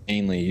 but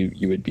mainly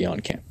you would be on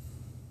campus.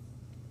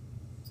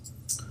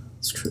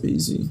 It's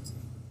crazy.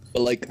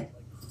 But like,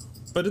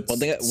 But it's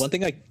one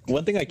thing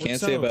I can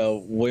say up?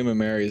 about William and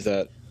Mary is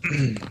that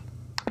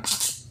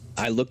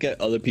I look at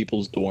other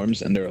people's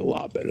dorms and they're a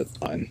lot better than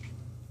mine.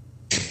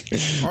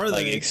 Are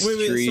Like, they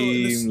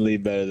extremely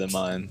better than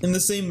mine. in the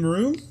same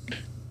room?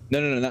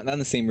 No, not in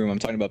the same room. I'm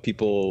talking about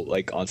people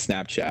like on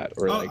Snapchat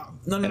or like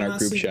no, in our not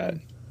group same chat.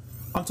 room.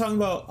 I'm talking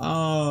about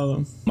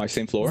My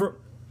same floor?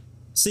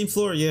 same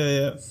floor.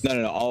 Yeah.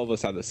 No. All of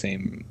us have the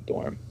same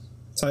dorm.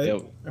 Type.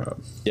 Yep.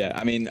 Yeah,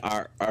 I mean,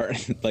 our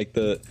like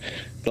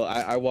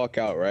I walk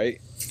out, right?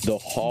 The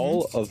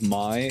hall of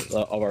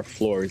our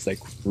floor is like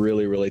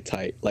really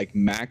tight. Like,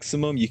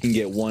 maximum you can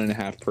get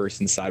 1.5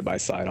 persons side by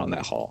side on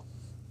that hall.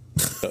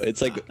 So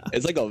it's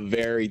like a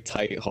very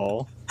tight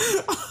hall.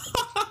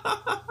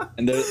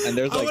 And there's I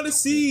like, want to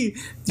see.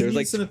 there's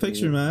like send a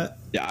picture, Matt.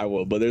 Yeah, I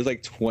will. But there's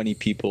like 20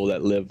 people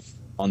that live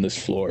on this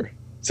floor,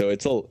 so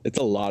it's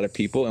a lot of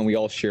people, and we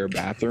all share a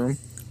bathroom.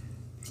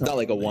 It's not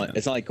like a one.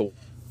 It's not like a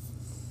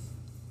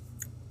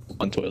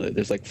one toilet.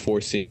 There's like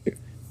 4 sinks,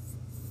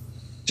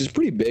 which is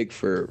pretty big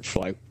for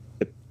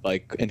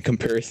like in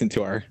comparison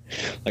to our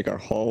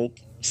hall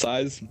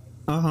size.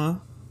 But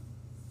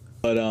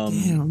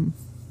Damn.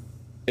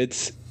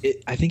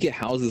 I think it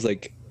houses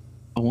like,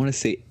 I want to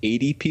say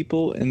 80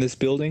 people in this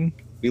building.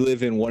 We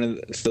live in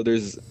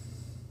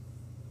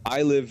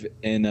I live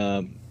in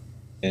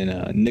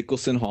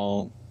Nicholson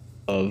Hall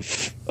of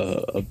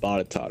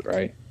Botetourt,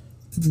 right?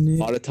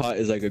 Botetourt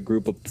is like a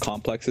group of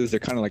complexes. They're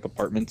kind of like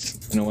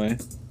apartments in a way.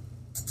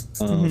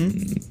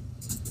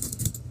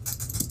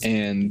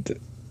 and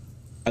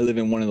I live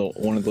in one of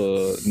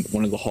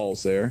the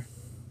halls there.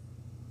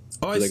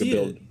 Oh, I Like see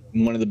it.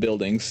 one of the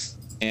buildings,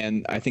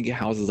 and I think it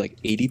houses like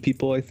 80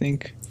 people. I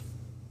think.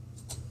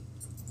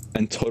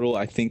 In total,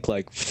 I think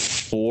like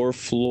 4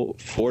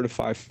 to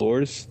 5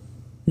 floors.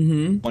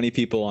 20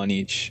 people on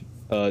each.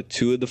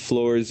 2 of the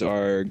floors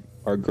are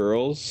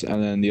girls,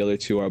 and then the other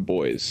 2 are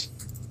boys.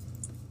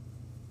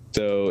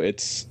 So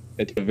it's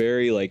a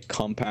very like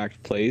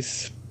compact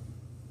place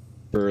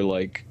for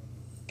like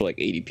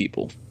 80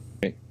 people.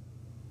 Right?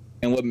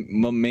 And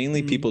what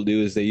mainly people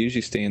do is they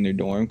usually stay in their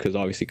dorm because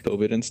obviously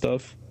COVID and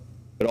stuff.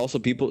 But also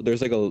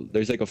there's like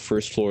a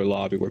first floor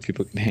lobby where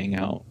people can hang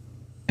out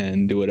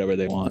and do whatever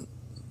they want.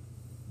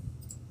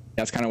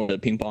 That's kind of where the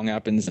ping pong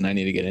happens, and I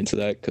need to get into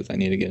that because I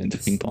need to get into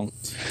ping pong.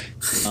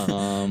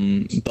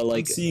 But like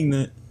I'm seeing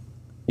that.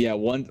 yeah,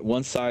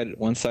 one side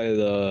of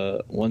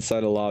the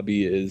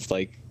lobby is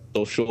like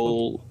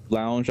social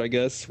lounge, I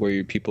guess, where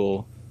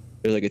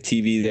there's like a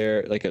TV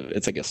there,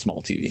 it's like a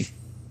small TV.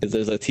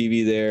 There's a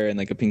TV there and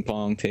like a ping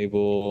pong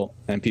table,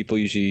 and people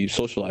usually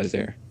socialize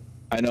there.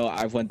 I know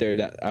I went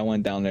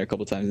down there a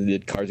couple times and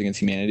did Cards Against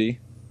Humanity.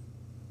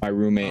 My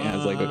roommate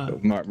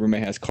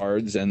has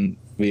cards, and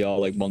we all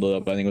like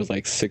bundled up. I think it was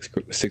like six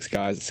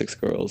guys and 6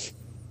 girls.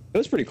 It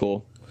was pretty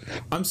cool.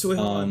 I'm so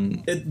hold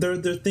on. There are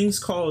things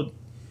called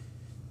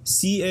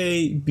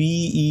CABELL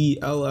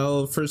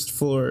first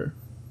floor.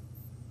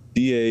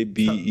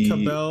 CABE.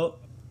 Cabell.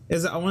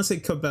 Is it? I want to say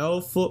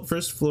Cabell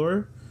first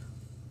floor.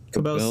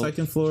 Cabell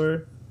second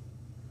floor.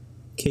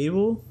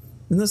 Cable.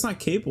 And that's not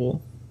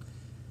cable.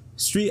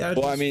 Street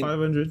address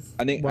 500.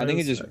 I think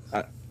it just.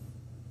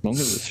 Long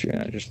as the street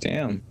address.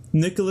 Damn.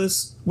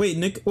 Nicholas. Wait,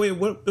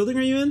 what building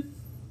are you in?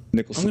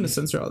 Nicholson. I'm gonna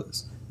censor all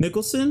this.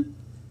 Nicholson.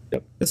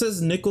 Yep. It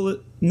says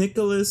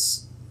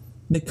Nicholas.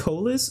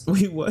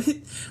 Wait, what?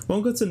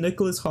 Won't go to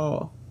Nicholas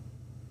Hall.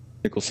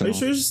 Nicholson.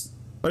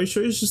 Are you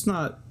sure it's just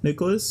not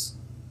Nicholas?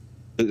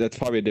 That's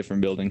probably a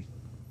different building.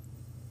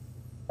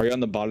 Are you on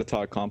the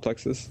Botetourt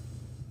complexes?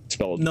 It's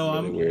spelled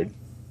really weird.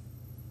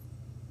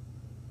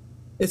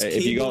 It's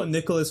Cable and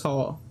Nicholas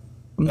Hall.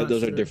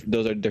 Those are different.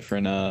 Those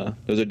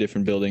are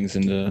different buildings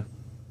in the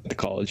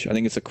college. I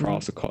think it's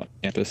across the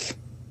campus.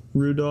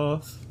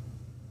 Randolph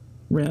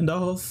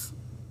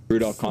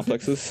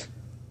complexes.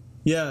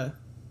 Yeah.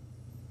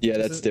 Yeah,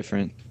 that's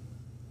different.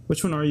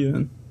 Which one are you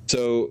in?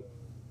 So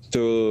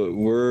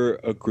we're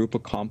a group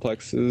of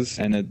complexes,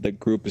 and the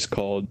group is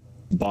called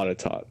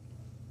Botetourt.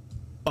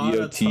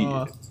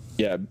 Botetourt.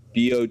 Yeah,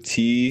 BOT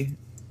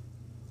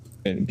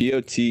and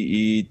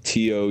BOTETOURT.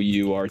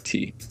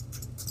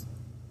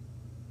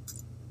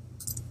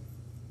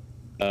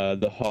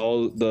 The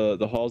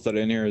halls that are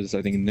in here is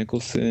I think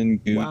Nicholson.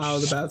 Gooch, wow,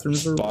 the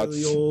bathrooms are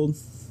really old.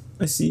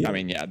 I see it. I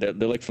mean, yeah, they're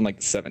like from like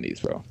the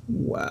 70s, bro.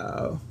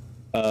 Wow.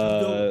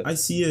 I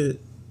see it.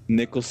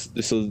 Nicholson.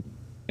 This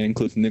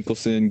includes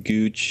Nicholson,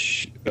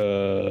 Gooch.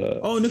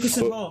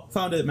 Nicholson Hall.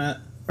 Found it, Matt.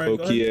 All right,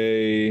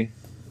 Okier.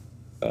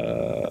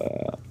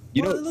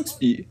 You know. It looks.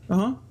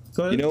 Go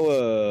ahead. You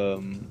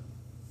know,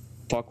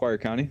 Fauquier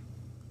County.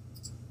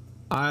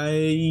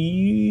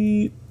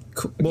 You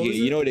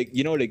know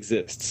it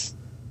exists.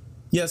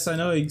 Yes, I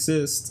know it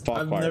exists.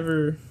 Fauquier. I've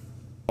never.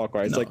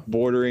 Fauquier. It's like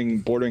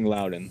bordering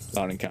Loudoun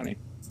County,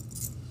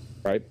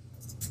 right?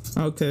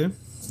 Okay.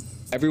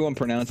 Everyone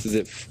pronounces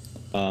it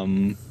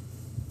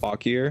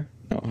Fauquier.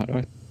 No, how do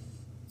I?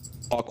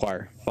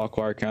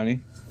 Fauquier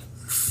County.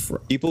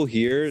 People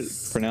here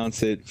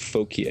pronounce it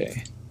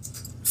Fauquier.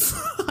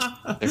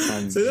 They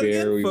sound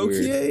very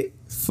weird.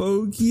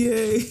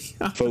 Fauquier.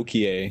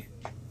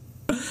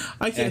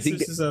 I can't switch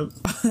this up.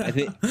 I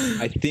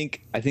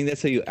think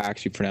that's how you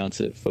actually pronounce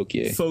it,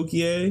 Fauquier.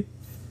 Fauquier.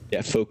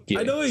 Yeah, Fauquier.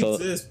 I know it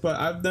exists, but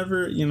I've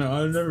never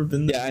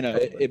been there. Yeah, I know.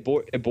 It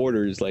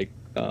borders like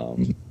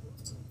Loudoun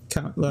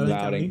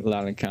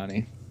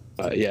County.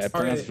 Yeah, it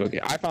pronounced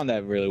Fauquier. I found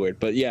that really weird,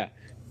 but yeah,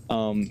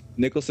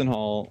 Nicholson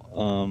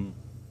Hall.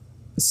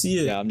 I see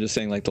it. Yeah, I'm just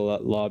saying like the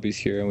lobbies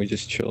here, and we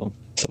just chill,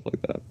 stuff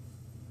like that.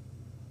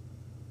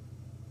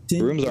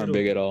 The rooms aren't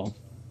big at all.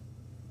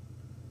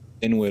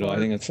 In Whittle, I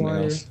think that's something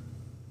else.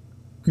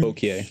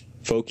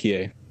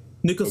 Fauquier.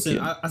 Nicholson.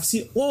 I've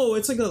seen. Whoa!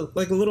 It's like a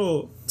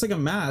little. It's like a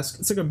mask.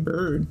 It's like a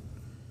bird.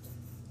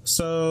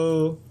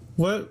 So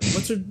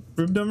what's your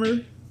room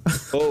number?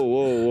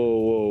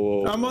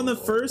 Whoa! I'm on the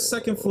first,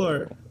 second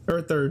floor,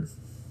 or third.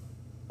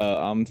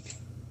 I'm.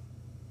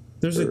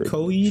 There's a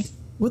Coed.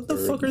 What the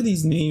fuck are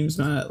these names,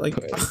 Matt? Like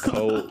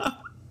Coed.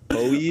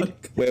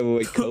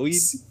 Wait, Coed.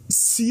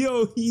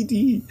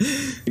 COED.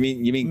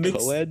 You mean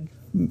Coed?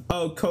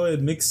 Oh,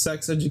 Coed, mixed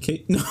sex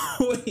education. No,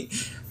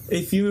 wait.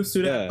 A female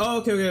student. Yeah. Oh,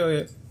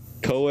 okay.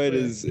 Coed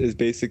is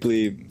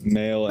basically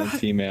male and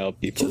female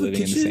people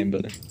living in the same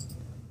building.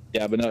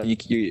 Yeah, but no,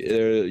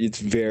 it's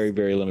very,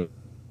 very limited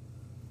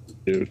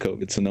due to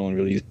COVID, so no one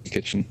really uses the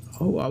kitchen.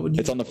 Oh, why would you?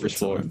 It's on the first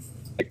floor.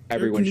 Like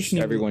everyone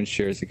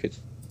shares the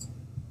kitchen.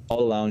 All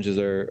the lounges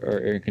are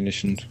air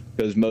conditioned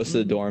because most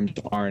of the dorms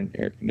aren't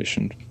air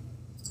conditioned.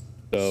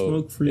 So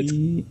smoke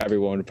free.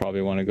 Everyone would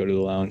probably want to go to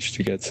the lounge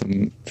to get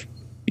some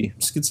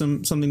Just get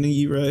something to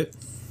eat, right?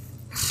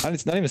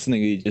 It's not even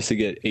something you eat, just to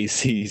get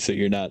AC so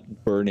you're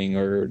not burning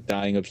or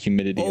dying of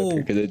humidity up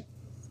here, because it's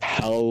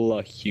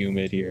hella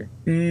humid here.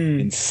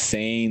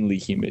 Insanely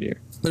humid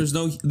here. There's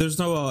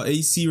no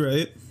AC,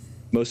 right?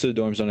 Most of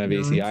the dorms don't have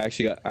AC. I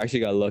actually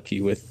got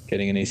lucky with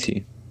getting an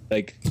AC.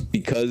 Like,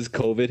 because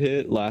COVID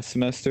hit last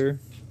semester,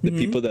 the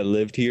people that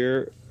lived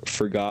here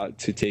forgot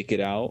to take it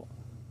out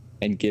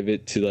and give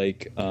it to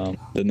like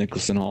the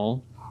Nicholson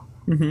Hall.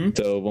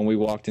 So when we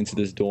walked into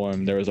this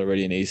dorm, there was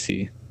already an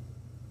AC.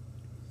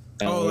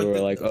 And we were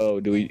like, "Oh,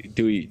 do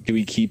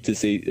we keep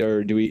this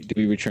or do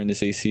we return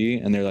this AC?"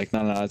 And they're like,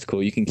 "No, that's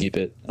cool. You can keep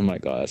it." I'm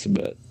like, "Oh, that's a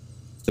bet."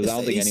 Because I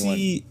don't think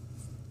anyone.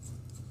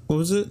 What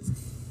was it?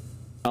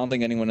 I don't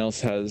think anyone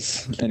else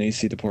has an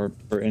AC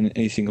department or an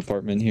AC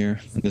compartment here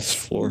on this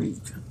floor.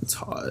 It's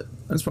hot.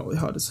 It's probably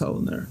hot as hell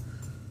in there.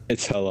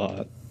 It's hella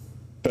hot,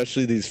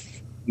 especially these.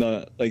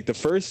 Like the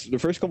first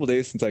couple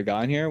days since I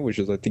got here, which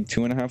was I think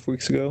 2.5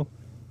 weeks ago.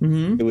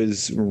 It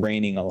was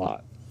raining a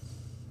lot.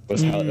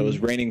 It was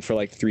raining for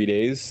like 3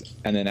 days,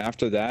 and then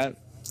after that,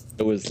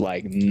 it was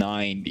like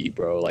 90,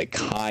 bro, like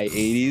high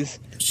 80s.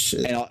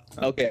 Shit. And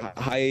okay,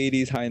 high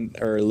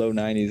 80s, or low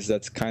 90s.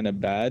 That's kind of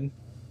bad.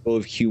 But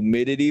with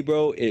humidity,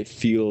 bro, it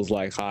feels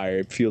like higher.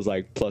 It feels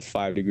like plus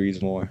 5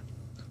 degrees more.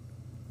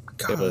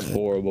 God, it was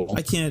horrible.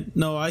 I can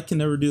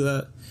never do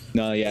that.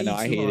 No, yeah, no,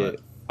 I hate it.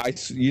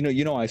 You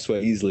know I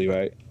sweat easily,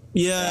 right?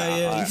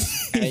 Yeah.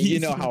 And you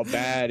know how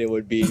bad it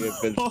would be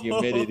if it's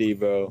humidity,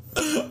 bro.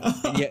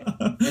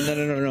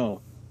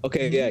 No.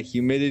 Okay, yeah,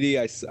 humidity.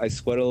 I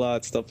sweat a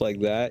lot, stuff like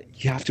that.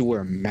 You have to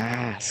wear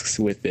masks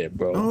with it,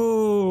 bro.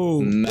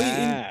 Oh,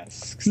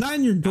 masks. Not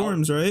in your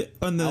dorms, right?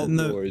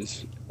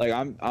 Outdoors. Like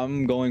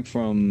I'm going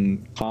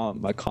from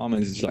my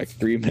commons is like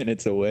 3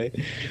 minutes away.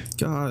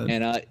 God.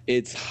 And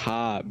it's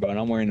hot, bro. And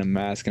I'm wearing a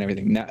mask and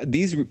everything. Now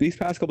these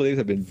past couple days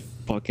have been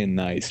fucking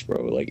nice,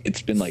 bro. Like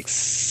it's been like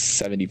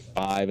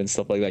 75 and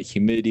stuff like that.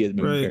 Humidity has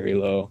been very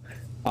low.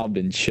 I've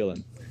been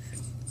chilling.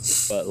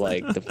 But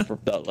like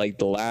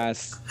the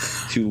last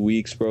 2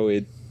 weeks,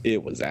 bro,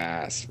 it was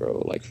ass,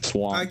 bro. Like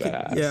swamp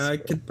ass. Yeah, I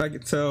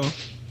could tell.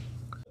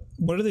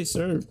 What do they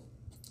serve?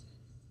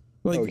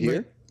 Like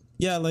here?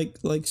 Yeah,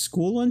 like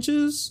school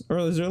lunches, or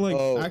is there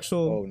like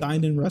actual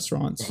dine-in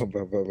restaurants?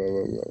 Bro.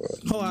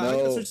 Hold on, I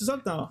gotta search this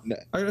up now. No.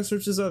 I gotta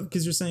search this up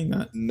because you're saying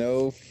that.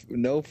 No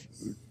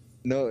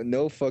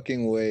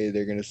fucking way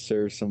they're gonna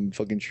serve some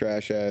fucking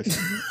trash ass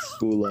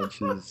school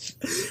lunches.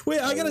 Wait,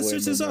 I gotta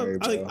search this up.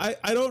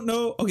 I don't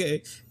know.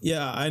 Okay,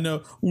 yeah, I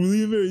know.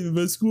 William Mary, the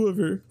best school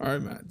ever. All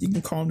right, man, you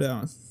can calm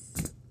down.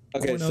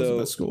 Okay, Cornell's the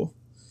best school.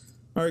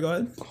 All right, go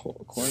ahead.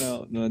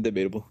 Cornell, no,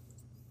 debatable.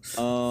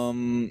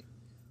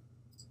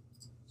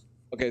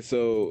 Okay,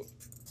 so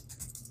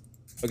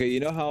you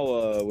know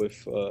how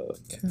with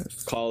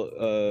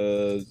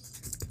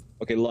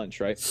lunch,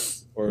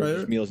 right? Or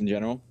just meals in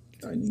general.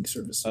 Dining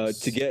services.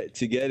 To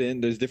get in,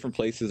 there's different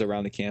places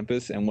around the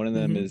campus, and one of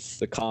them is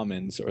the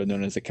Commons, or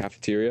known as the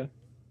cafeteria.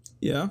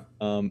 Yeah.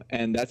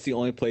 And that's the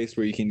only place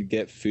where you can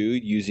get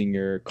food using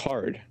your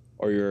card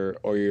or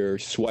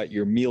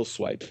your meal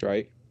swipes,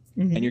 right?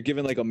 And you're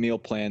given like a meal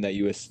plan that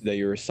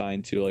you're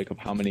assigned to, like of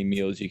how many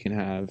meals you can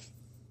have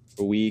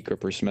per week or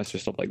per semester,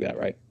 stuff like that,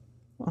 right?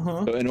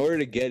 So in order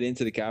to get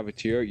into the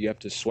cafeteria, you have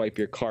to swipe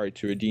your card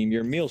to redeem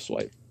your meal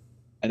swipe,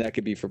 and that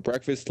could be for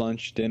breakfast,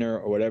 lunch, dinner,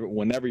 or whatever,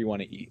 whenever you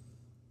want to eat.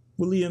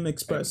 William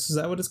Express, is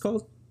that what it's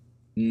called?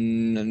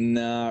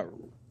 Nah,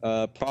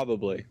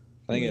 probably.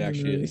 I think it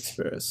actually is.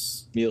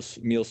 Express.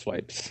 Meal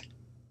swipes.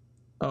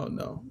 Oh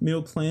no,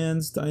 meal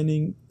plans,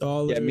 dining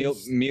dollars.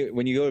 Yeah,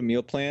 when you go to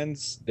meal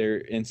plans, they're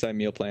inside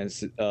meal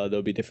plans.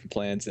 There'll be different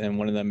plans, and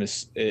one of them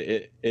is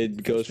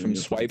it goes from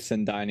swipes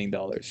and dining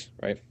dollars,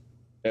 right?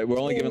 We're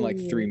only given like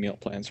 3 meal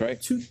plans, right?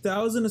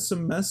 2,000 a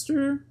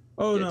semester?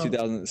 Oh yeah,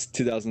 no,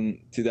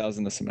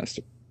 2,000 a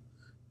semester.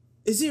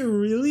 Is it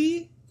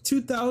really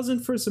 2,000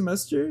 for a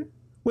semester?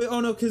 Wait,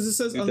 oh no, because it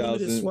says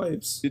unlimited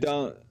swipes.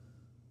 2,000.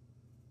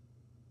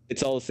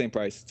 It's all the same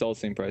price.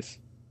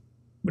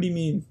 What do you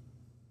mean?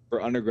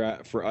 For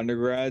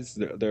undergrads,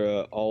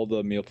 they're all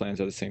the meal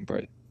plans are the same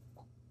price.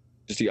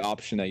 Just the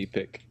option that you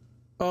pick.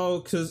 Oh,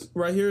 because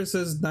right here it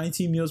says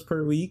 19 meals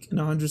per week and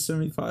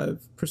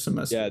 175 per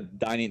semester. Yeah,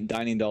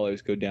 dining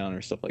dollars go down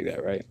or stuff like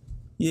that, right?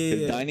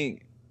 Yeah.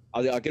 Dining.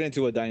 I'll get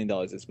into what dining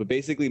dollars is, but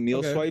basically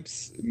meal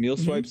swipes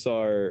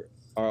are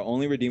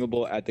only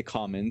redeemable at the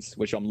Commons,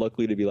 which I'm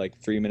lucky to be like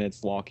 3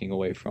 minutes walking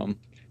away from.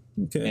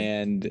 Okay.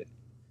 And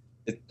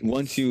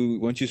once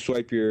you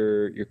swipe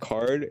your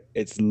card,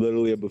 it's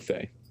literally a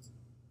buffet.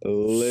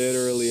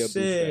 Literally a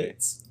buffet.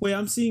 Wait,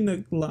 I'm seeing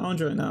the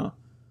lounge right now.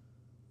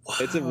 Wow,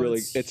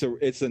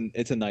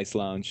 it's a nice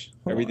lounge.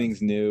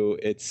 Everything's new.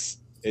 It's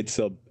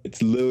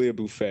literally a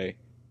buffet.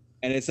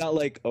 And it's not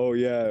like,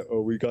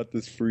 we got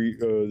this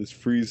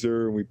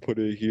freezer and we put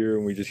it here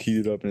and we just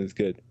heat it up and it's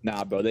good.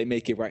 Nah, bro, they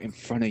make it right in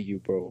front of you,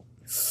 bro.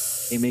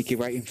 They make it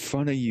right in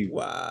front of you.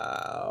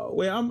 Wow.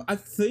 Wait, I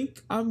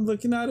think I'm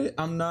looking at it.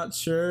 I'm not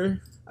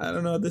sure. I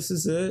don't know. This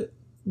is it.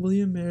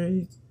 William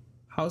Mary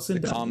House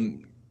and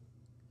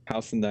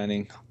house and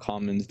dining,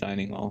 commons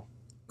dining hall.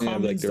 They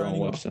have like Commons their own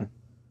dining hall. website.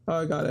 Oh,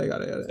 I got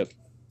it. Yep.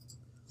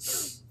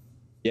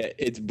 Yeah,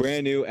 it's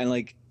brand new and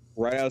like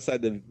right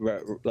outside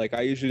like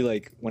I usually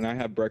like when I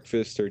have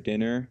breakfast or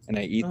dinner and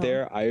I eat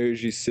there, I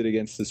usually sit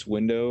against this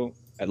window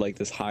at like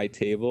this high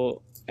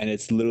table and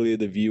it's literally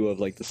the view of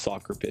like the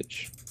soccer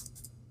pitch.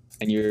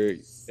 And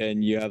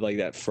you have like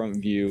that front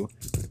view.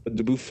 But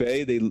the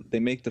buffet, they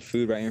make the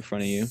food right in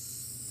front of you.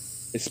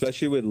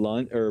 Especially with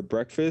lunch or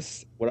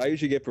breakfast. What I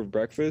usually get for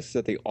breakfast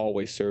that they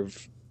always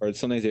serve, or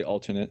sometimes they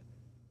alternate,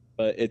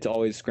 but it's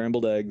always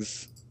scrambled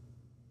eggs,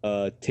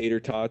 tater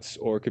tots,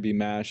 or it could be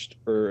mashed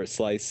or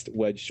sliced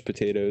wedged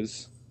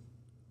potatoes,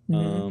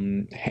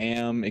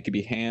 ham. It could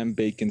be ham,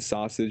 bacon,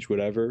 sausage,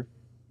 whatever.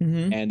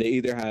 And they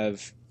either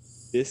have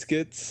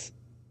biscuits,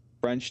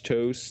 French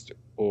toast,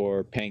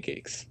 or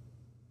pancakes,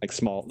 like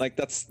small. Like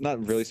that's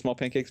not really small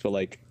pancakes, but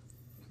like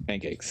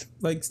pancakes.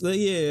 Like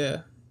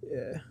yeah.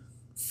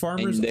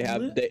 Farmers. And they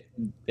omelet?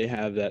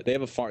 have that. They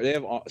have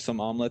some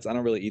omelets. I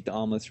don't really eat the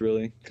omelets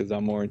really because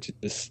I'm more into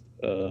just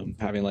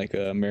having like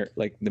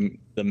the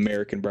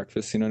American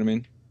breakfast. You know what I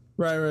mean?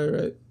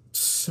 Right.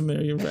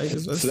 American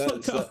breakfast.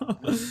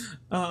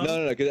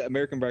 No, because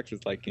American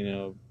breakfast, like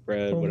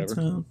bread,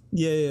 whatever.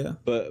 Yeah.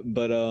 But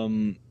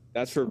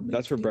that's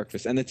for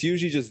breakfast, and it's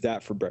usually just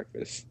that for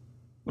breakfast.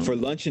 For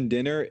lunch and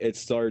dinner, it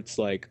starts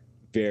like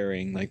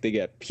varying. Like they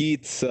get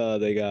pizza,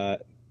 they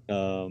got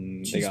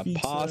pizza.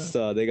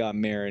 Pasta, they got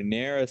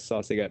marinara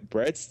sauce, they got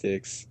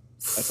breadsticks.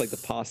 That's like the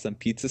pasta and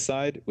pizza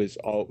side with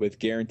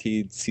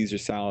guaranteed Caesar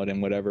salad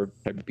and whatever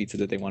type of pizza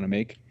that they want to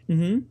make.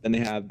 Then they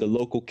have the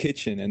local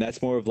kitchen, and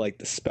that's more of like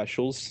the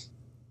specials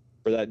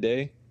for that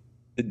day.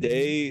 The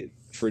day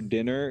for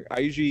dinner, I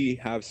usually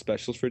have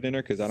specials for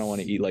dinner because I don't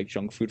want to eat like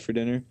junk food for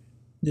dinner.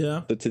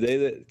 Yeah. So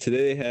today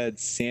they had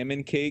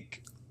salmon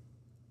cake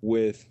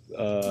with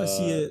I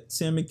see it.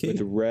 Salmon cake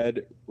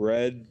with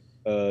red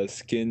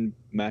skin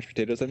mashed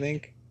potatoes, I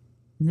think.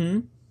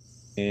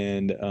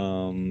 And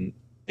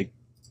I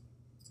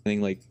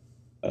think like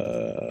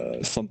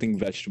something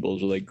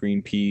vegetables with like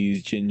green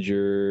peas,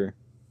 ginger,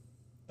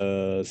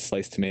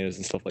 sliced tomatoes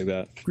and stuff like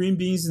that. Green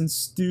beans and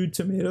stewed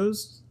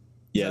tomatoes.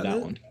 Yeah, that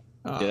one.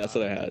 Yeah, that's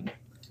what I had.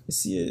 I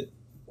see it.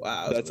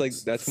 Wow.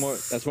 That's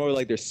more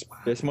like their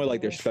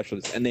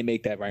specialties, and they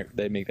make that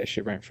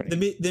shit right in front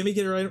of you. They make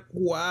it right.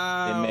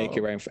 Wow. They make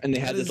it right in front, and they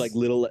had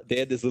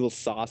this little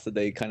sauce that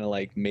they kind of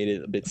like made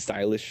it a bit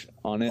stylish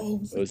on it. Oh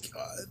it was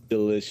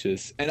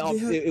delicious, and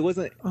it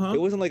wasn't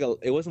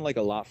like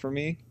a lot for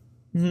me.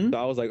 So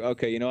I was like,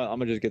 okay, you know what? I'm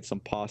gonna just get some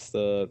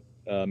pasta,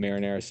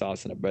 marinara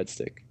sauce, and a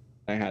breadstick.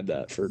 I had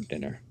that for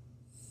dinner.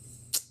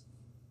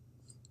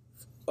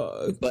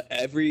 But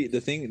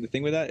the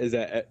thing with that is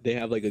that they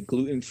have like a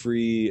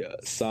gluten-free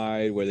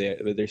side where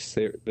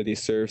they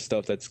serve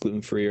stuff that's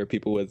gluten-free or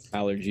people with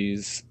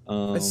allergies.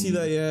 I see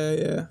that.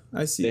 Yeah.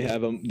 I see. They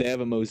have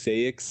a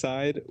mosaic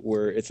side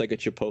where it's like a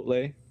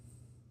Chipotle.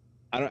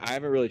 I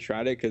haven't really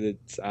tried it because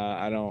it's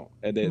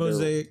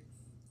mosaic.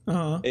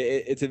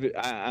 It's a bit,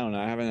 I don't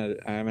know. I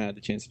haven't had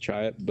the chance to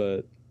try it,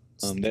 but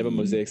they have a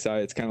mosaic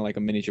side. It's kind of like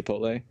a mini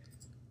Chipotle.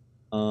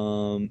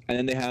 And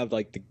then they have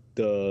like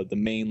the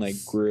main like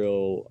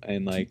grill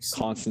and like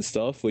constant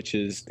stuff, which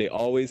is they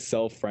always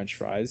sell French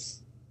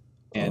fries,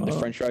 and the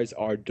French fries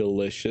are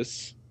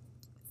delicious.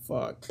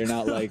 Fuck. They're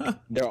not like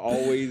they're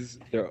always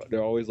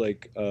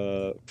like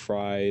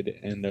fried,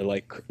 and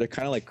they're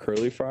kind of like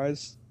curly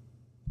fries.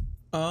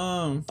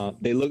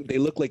 They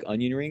look like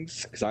onion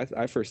rings because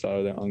I first thought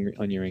of them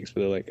onion rings,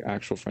 but they're like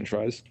actual French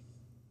fries.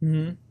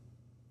 And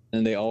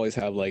they always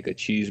have like a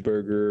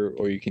cheeseburger,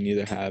 or you can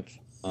either have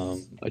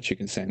a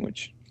chicken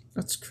sandwich.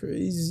 That's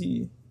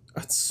crazy.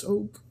 That's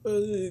so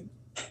good.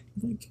 Oh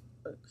my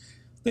God.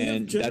 They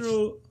have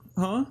General,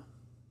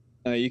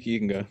 you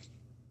can go.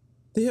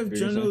 They have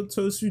General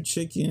Toaster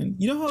chicken.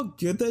 You know how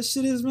good that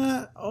shit is,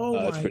 Matt? Oh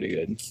my that's pretty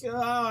good.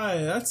 God,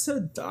 that's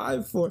to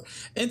die for.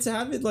 And to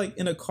have it like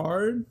in a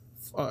card,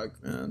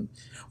 fuck, man.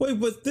 Wait,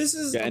 but this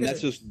is and that's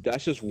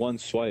just one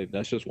swipe.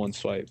 That's just one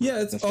swipe.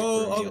 Yeah, it's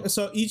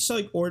so each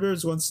like order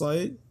is one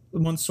swipe.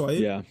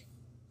 Yeah.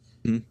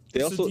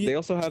 They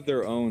also have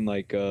their own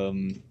like a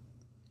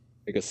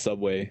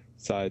Subway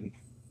side,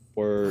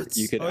 or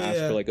you could ask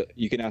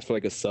for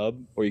like a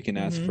sub, or you can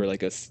ask for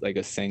like a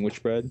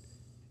sandwich bread,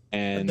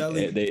 and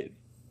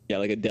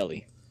like a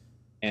deli,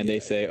 and they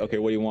say, okay,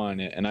 what do you want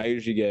in it? And I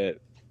usually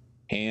get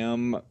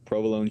ham,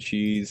 provolone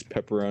cheese,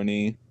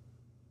 pepperoni,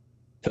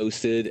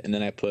 toasted, and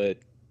then I put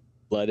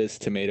lettuce,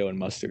 tomato, and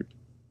mustard.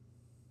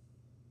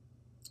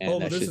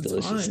 And that's just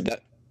delicious.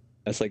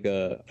 That's like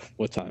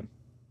what time?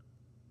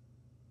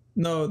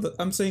 No,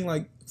 I'm saying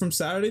like from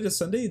Saturday to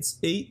Sunday, it's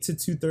 8 to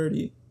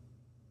 2:30.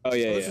 Oh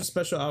yeah, those are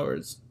special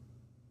hours.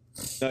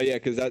 No, yeah,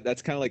 because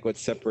that's kind of like what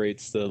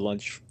separates the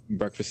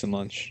breakfast and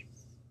lunch.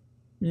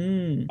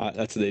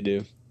 That's what they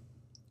do.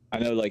 I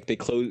know, like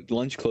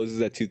lunch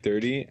closes at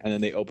 2:30, and then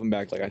they open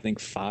back like I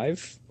think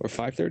 5 or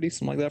 5:30,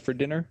 something like that for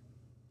dinner.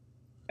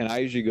 And I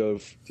usually go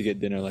to get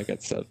dinner like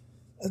at 7.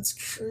 That's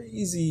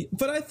crazy.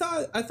 But I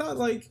thought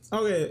like,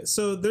 okay,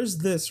 so there's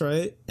this,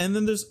 right? And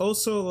then there's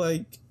also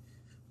like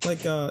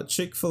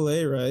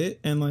Chick-fil-A, right?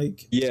 And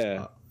like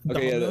Yeah.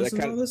 Okay. Yeah. Domino's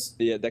and all this.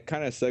 That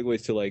kind of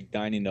segues to like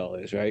dining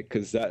dollars, right?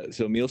 Because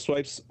meal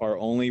swipes are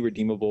only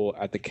redeemable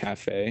at the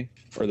cafe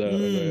or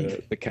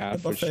the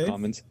caf, The which is buffet?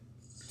 commons.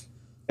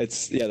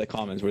 It's the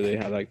commons where they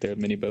have like their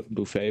mini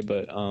buffet,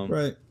 but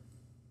Right.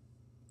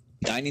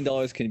 dining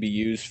dollars can be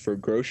used for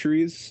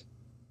groceries.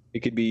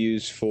 It could be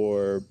used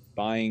for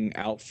buying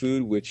out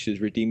food, which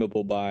is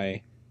redeemable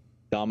by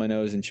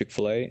Domino's and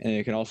Chick-fil-A, and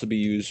it can also be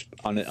used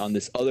on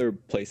this other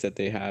place that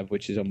they have,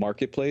 which is a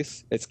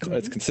marketplace. It's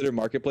considered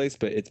marketplace,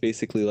 but it's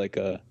basically like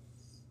a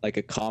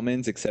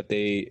commons, except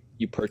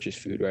you purchase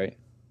food, right?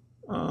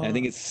 And I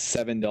think it's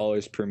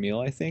 $7 per meal,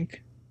 I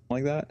think,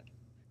 like that.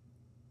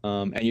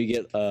 And you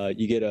get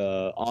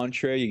a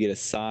entree, you get a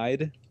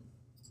side,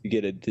 you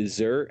get a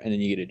dessert, and then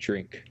you get a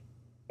drink.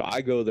 But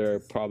I go there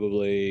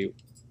probably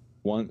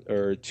 1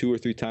 or 2 or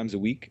 3 times a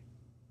week,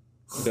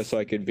 just so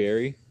I could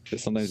vary.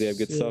 Because sometimes they have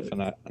good stuff,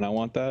 and I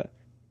want that.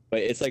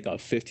 But it's like a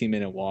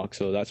 15-minute walk,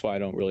 so that's why I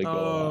don't really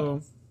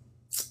go.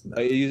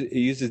 It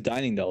uses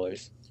dining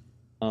dollars.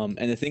 And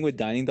the thing with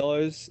dining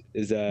dollars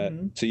is that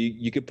so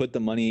you could put the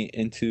money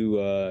into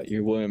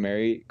your William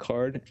Mary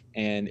card,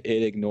 and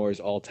it ignores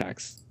all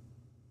tax.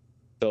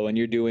 So when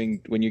you're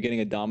getting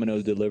a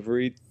Domino's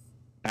delivery,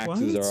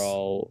 taxes are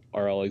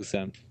all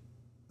exempt.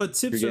 But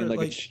tips are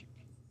like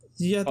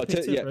you have to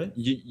pay tip, right?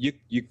 You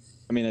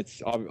I mean,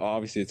 it's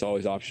obviously it's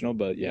always optional,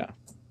 but yeah,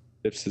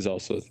 tips is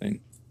also a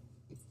thing.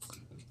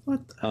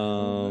 What?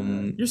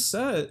 You're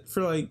set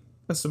for like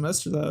a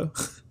semester though.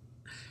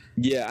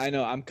 Yeah, I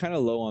know. I'm kind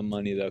of low on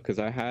money though, because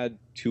I had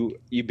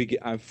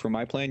for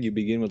my plan. You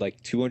begin with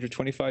like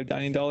 $225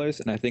 dining dollars,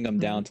 and I think I'm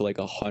down to like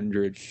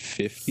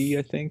 150.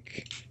 I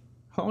think.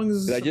 How long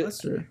is a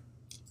semester?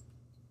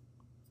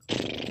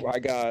 I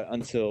got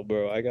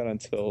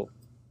until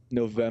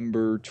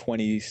November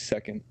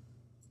 22nd.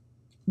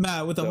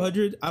 Matt, with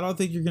 100, I don't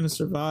think you're gonna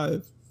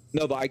survive.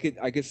 No, but I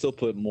could still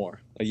put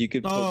more. Like you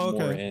could put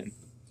more in.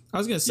 I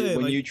was gonna say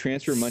when you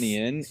transfer money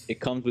in, it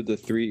comes with the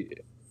three.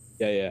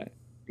 Yeah.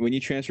 When you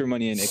transfer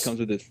money in, it comes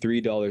with a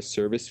 $3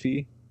 service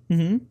fee.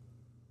 Mm-hmm.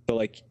 So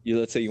like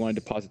let's say you want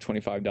to deposit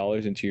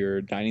 $25 into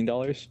your dining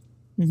dollars.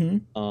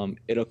 Mm-hmm.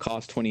 It'll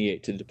cost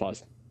 28 to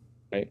deposit,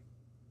 right?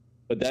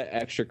 But that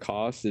extra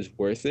cost is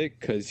worth it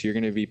because you're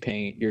gonna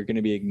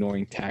be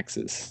ignoring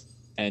taxes.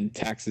 And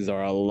taxes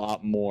are a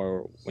lot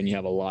more when you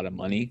have a lot of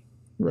money.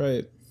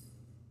 Right.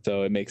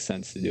 So it makes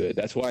sense to do it.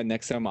 That's why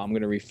next time I'm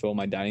going to refill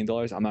my dining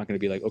dollars, I'm not going to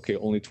be like, okay,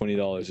 only $20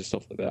 or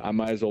stuff like that. I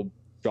might as well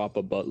drop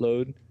a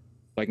buttload so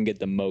I can get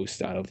the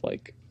most out of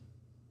like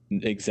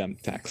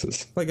exempt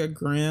taxes. Like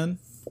 $1,000?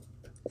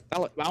 I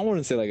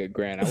wouldn't say like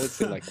 $1,000. I would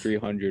say like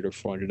 $300 or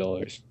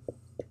 $400.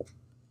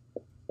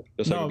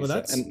 No, but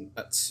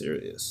that's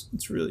serious.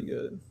 It's really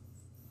good.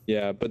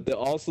 Yeah, but the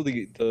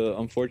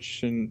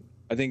unfortunate,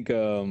 I think,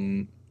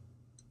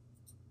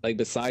 like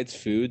besides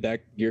food,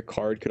 that your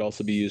card could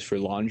also be used for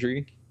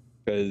laundry,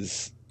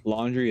 because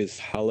laundry is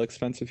hella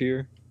expensive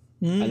here.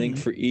 I think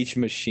for each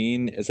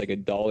machine it's like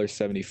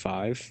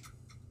 $1.75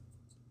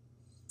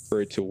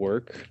 for it to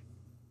work.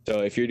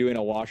 So if you're doing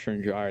a washer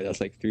and dryer, that's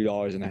like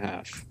 $3.50. And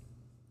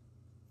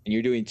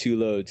you're doing 2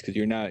 loads because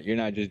you're not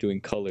just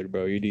doing colored,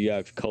 bro. You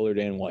have colored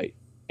and white,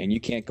 and you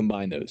can't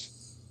combine those.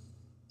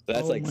 So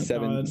that's like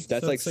seven. God.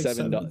 That's like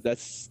 $7. $7.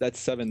 That's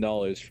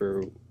 $7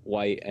 for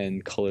white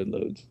and colored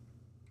loads.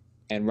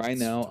 And right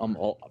now I'm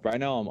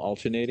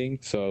alternating.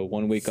 So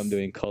 1 week I'm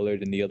doing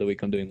colored, and the other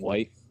week I'm doing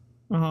white.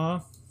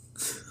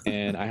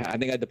 And I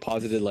think I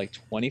deposited like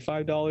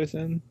 $25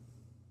 in,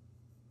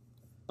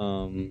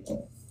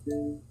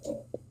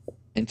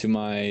 into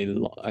my,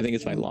 I think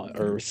it's my lawn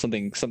or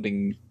something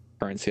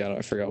currency.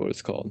 I forgot what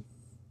it's called.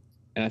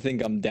 And I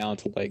think I'm down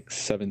to like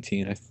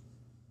 17.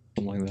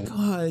 Something like that.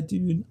 God,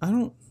 dude,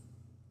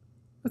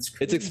 that's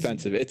crazy. It's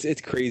expensive.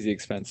 It's crazy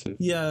expensive.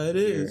 Yeah, it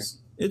is.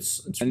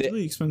 It's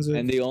really expensive.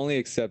 And they only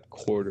accept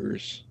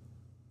quarters.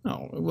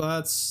 Oh,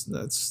 well,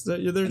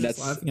 they're just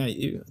laughing at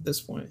you at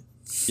this point.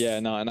 Yeah,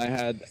 no, and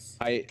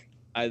I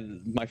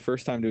my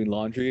first time doing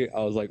laundry, I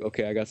was like,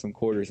 okay, I got some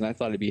quarters, and I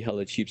thought it'd be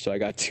hella cheap, so I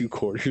got 2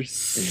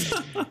 quarters.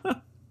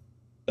 I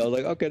was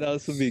like, okay,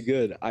 this will be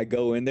good. I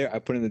go in there, I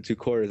put in the 2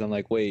 quarters. I'm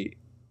like, wait,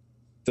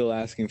 still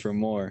asking for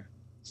more.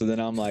 So then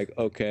I'm like,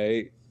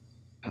 okay,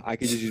 I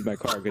could just use my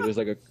card because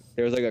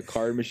there was like a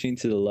card machine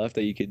to the left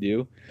that you could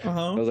do.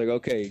 I was like,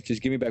 okay,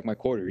 just give me back my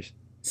quarters.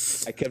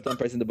 I kept on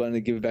pressing the button to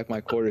give me back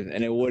my quarters,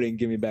 and it wouldn't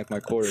give me back my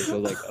quarters. So I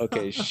was like,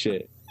 okay,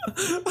 shit.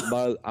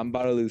 I'm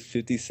about to lose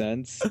 50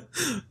 cents.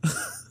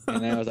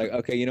 And then I was like,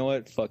 okay, you know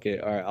what? Fuck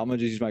it. All right, I'm gonna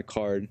just use my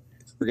card.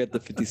 Forget the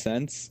 50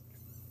 cents.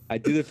 I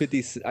do the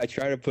 50. I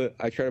try to put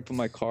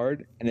my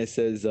card, and it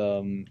says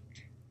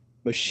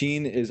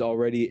machine is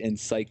already in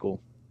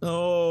cycle.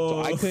 Oh.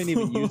 So I couldn't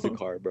even use the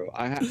card, bro.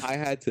 I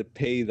had to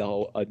pay the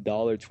whole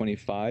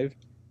 $1.25, and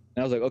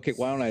I was like, okay,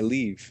 why don't I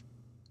leave?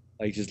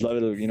 Like, just let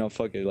it,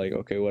 fuck it. Like,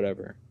 okay,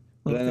 whatever.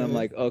 But then I'm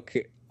like,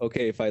 okay,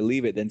 okay, if I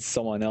leave it, then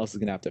someone else is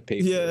gonna have to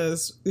pay for it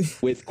Yes.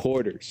 with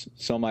quarters.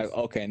 So I'm like,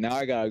 okay, now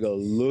I gotta go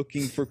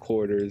looking for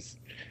quarters.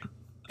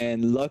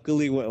 And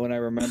luckily, when I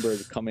remember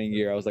the coming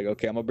year, I was like,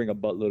 okay, I'm gonna bring a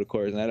buttload of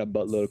quarters, and I had a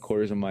buttload of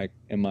quarters in my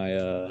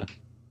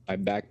my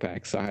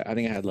backpack. So I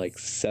think I had like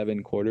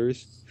 7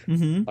 quarters.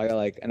 Mm-hmm. I got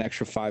like an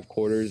extra 5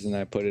 quarters, and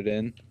I put it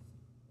in,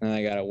 and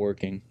I got it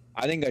working.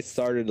 I think I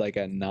started like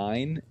at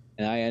 9,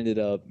 and I ended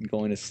up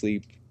going to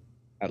sleep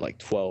at like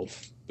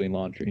 12 doing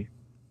laundry.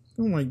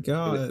 Oh my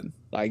god.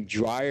 Like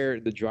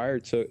the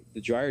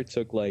dryer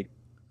took like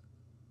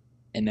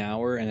an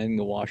hour, and then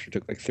the washer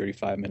took like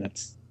 35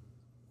 minutes.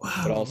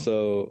 Wow. But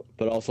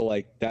also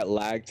like that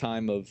lag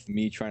time of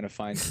me trying to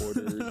find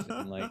quarters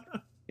and like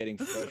getting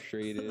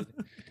frustrated,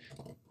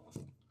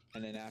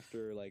 and then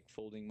after like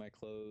folding my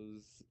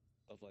clothes,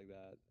 stuff like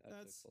that.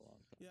 That takes a long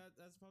time. Yeah,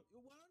 that's probably.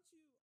 Why don't you?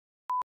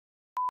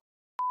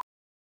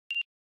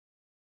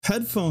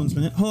 Headphones,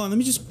 man. Hold on, let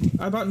me just.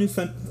 I bought new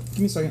Give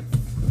me a second.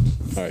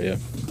 All right, yeah.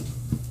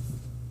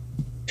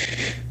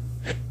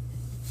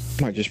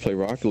 Might just play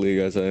Rocket League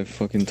as I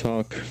fucking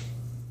talk.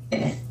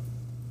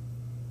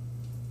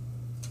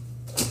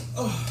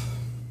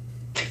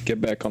 Get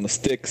back on the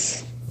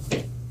sticks.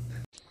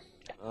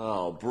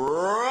 Oh,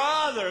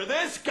 brother,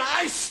 this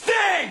guy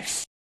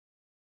stinks!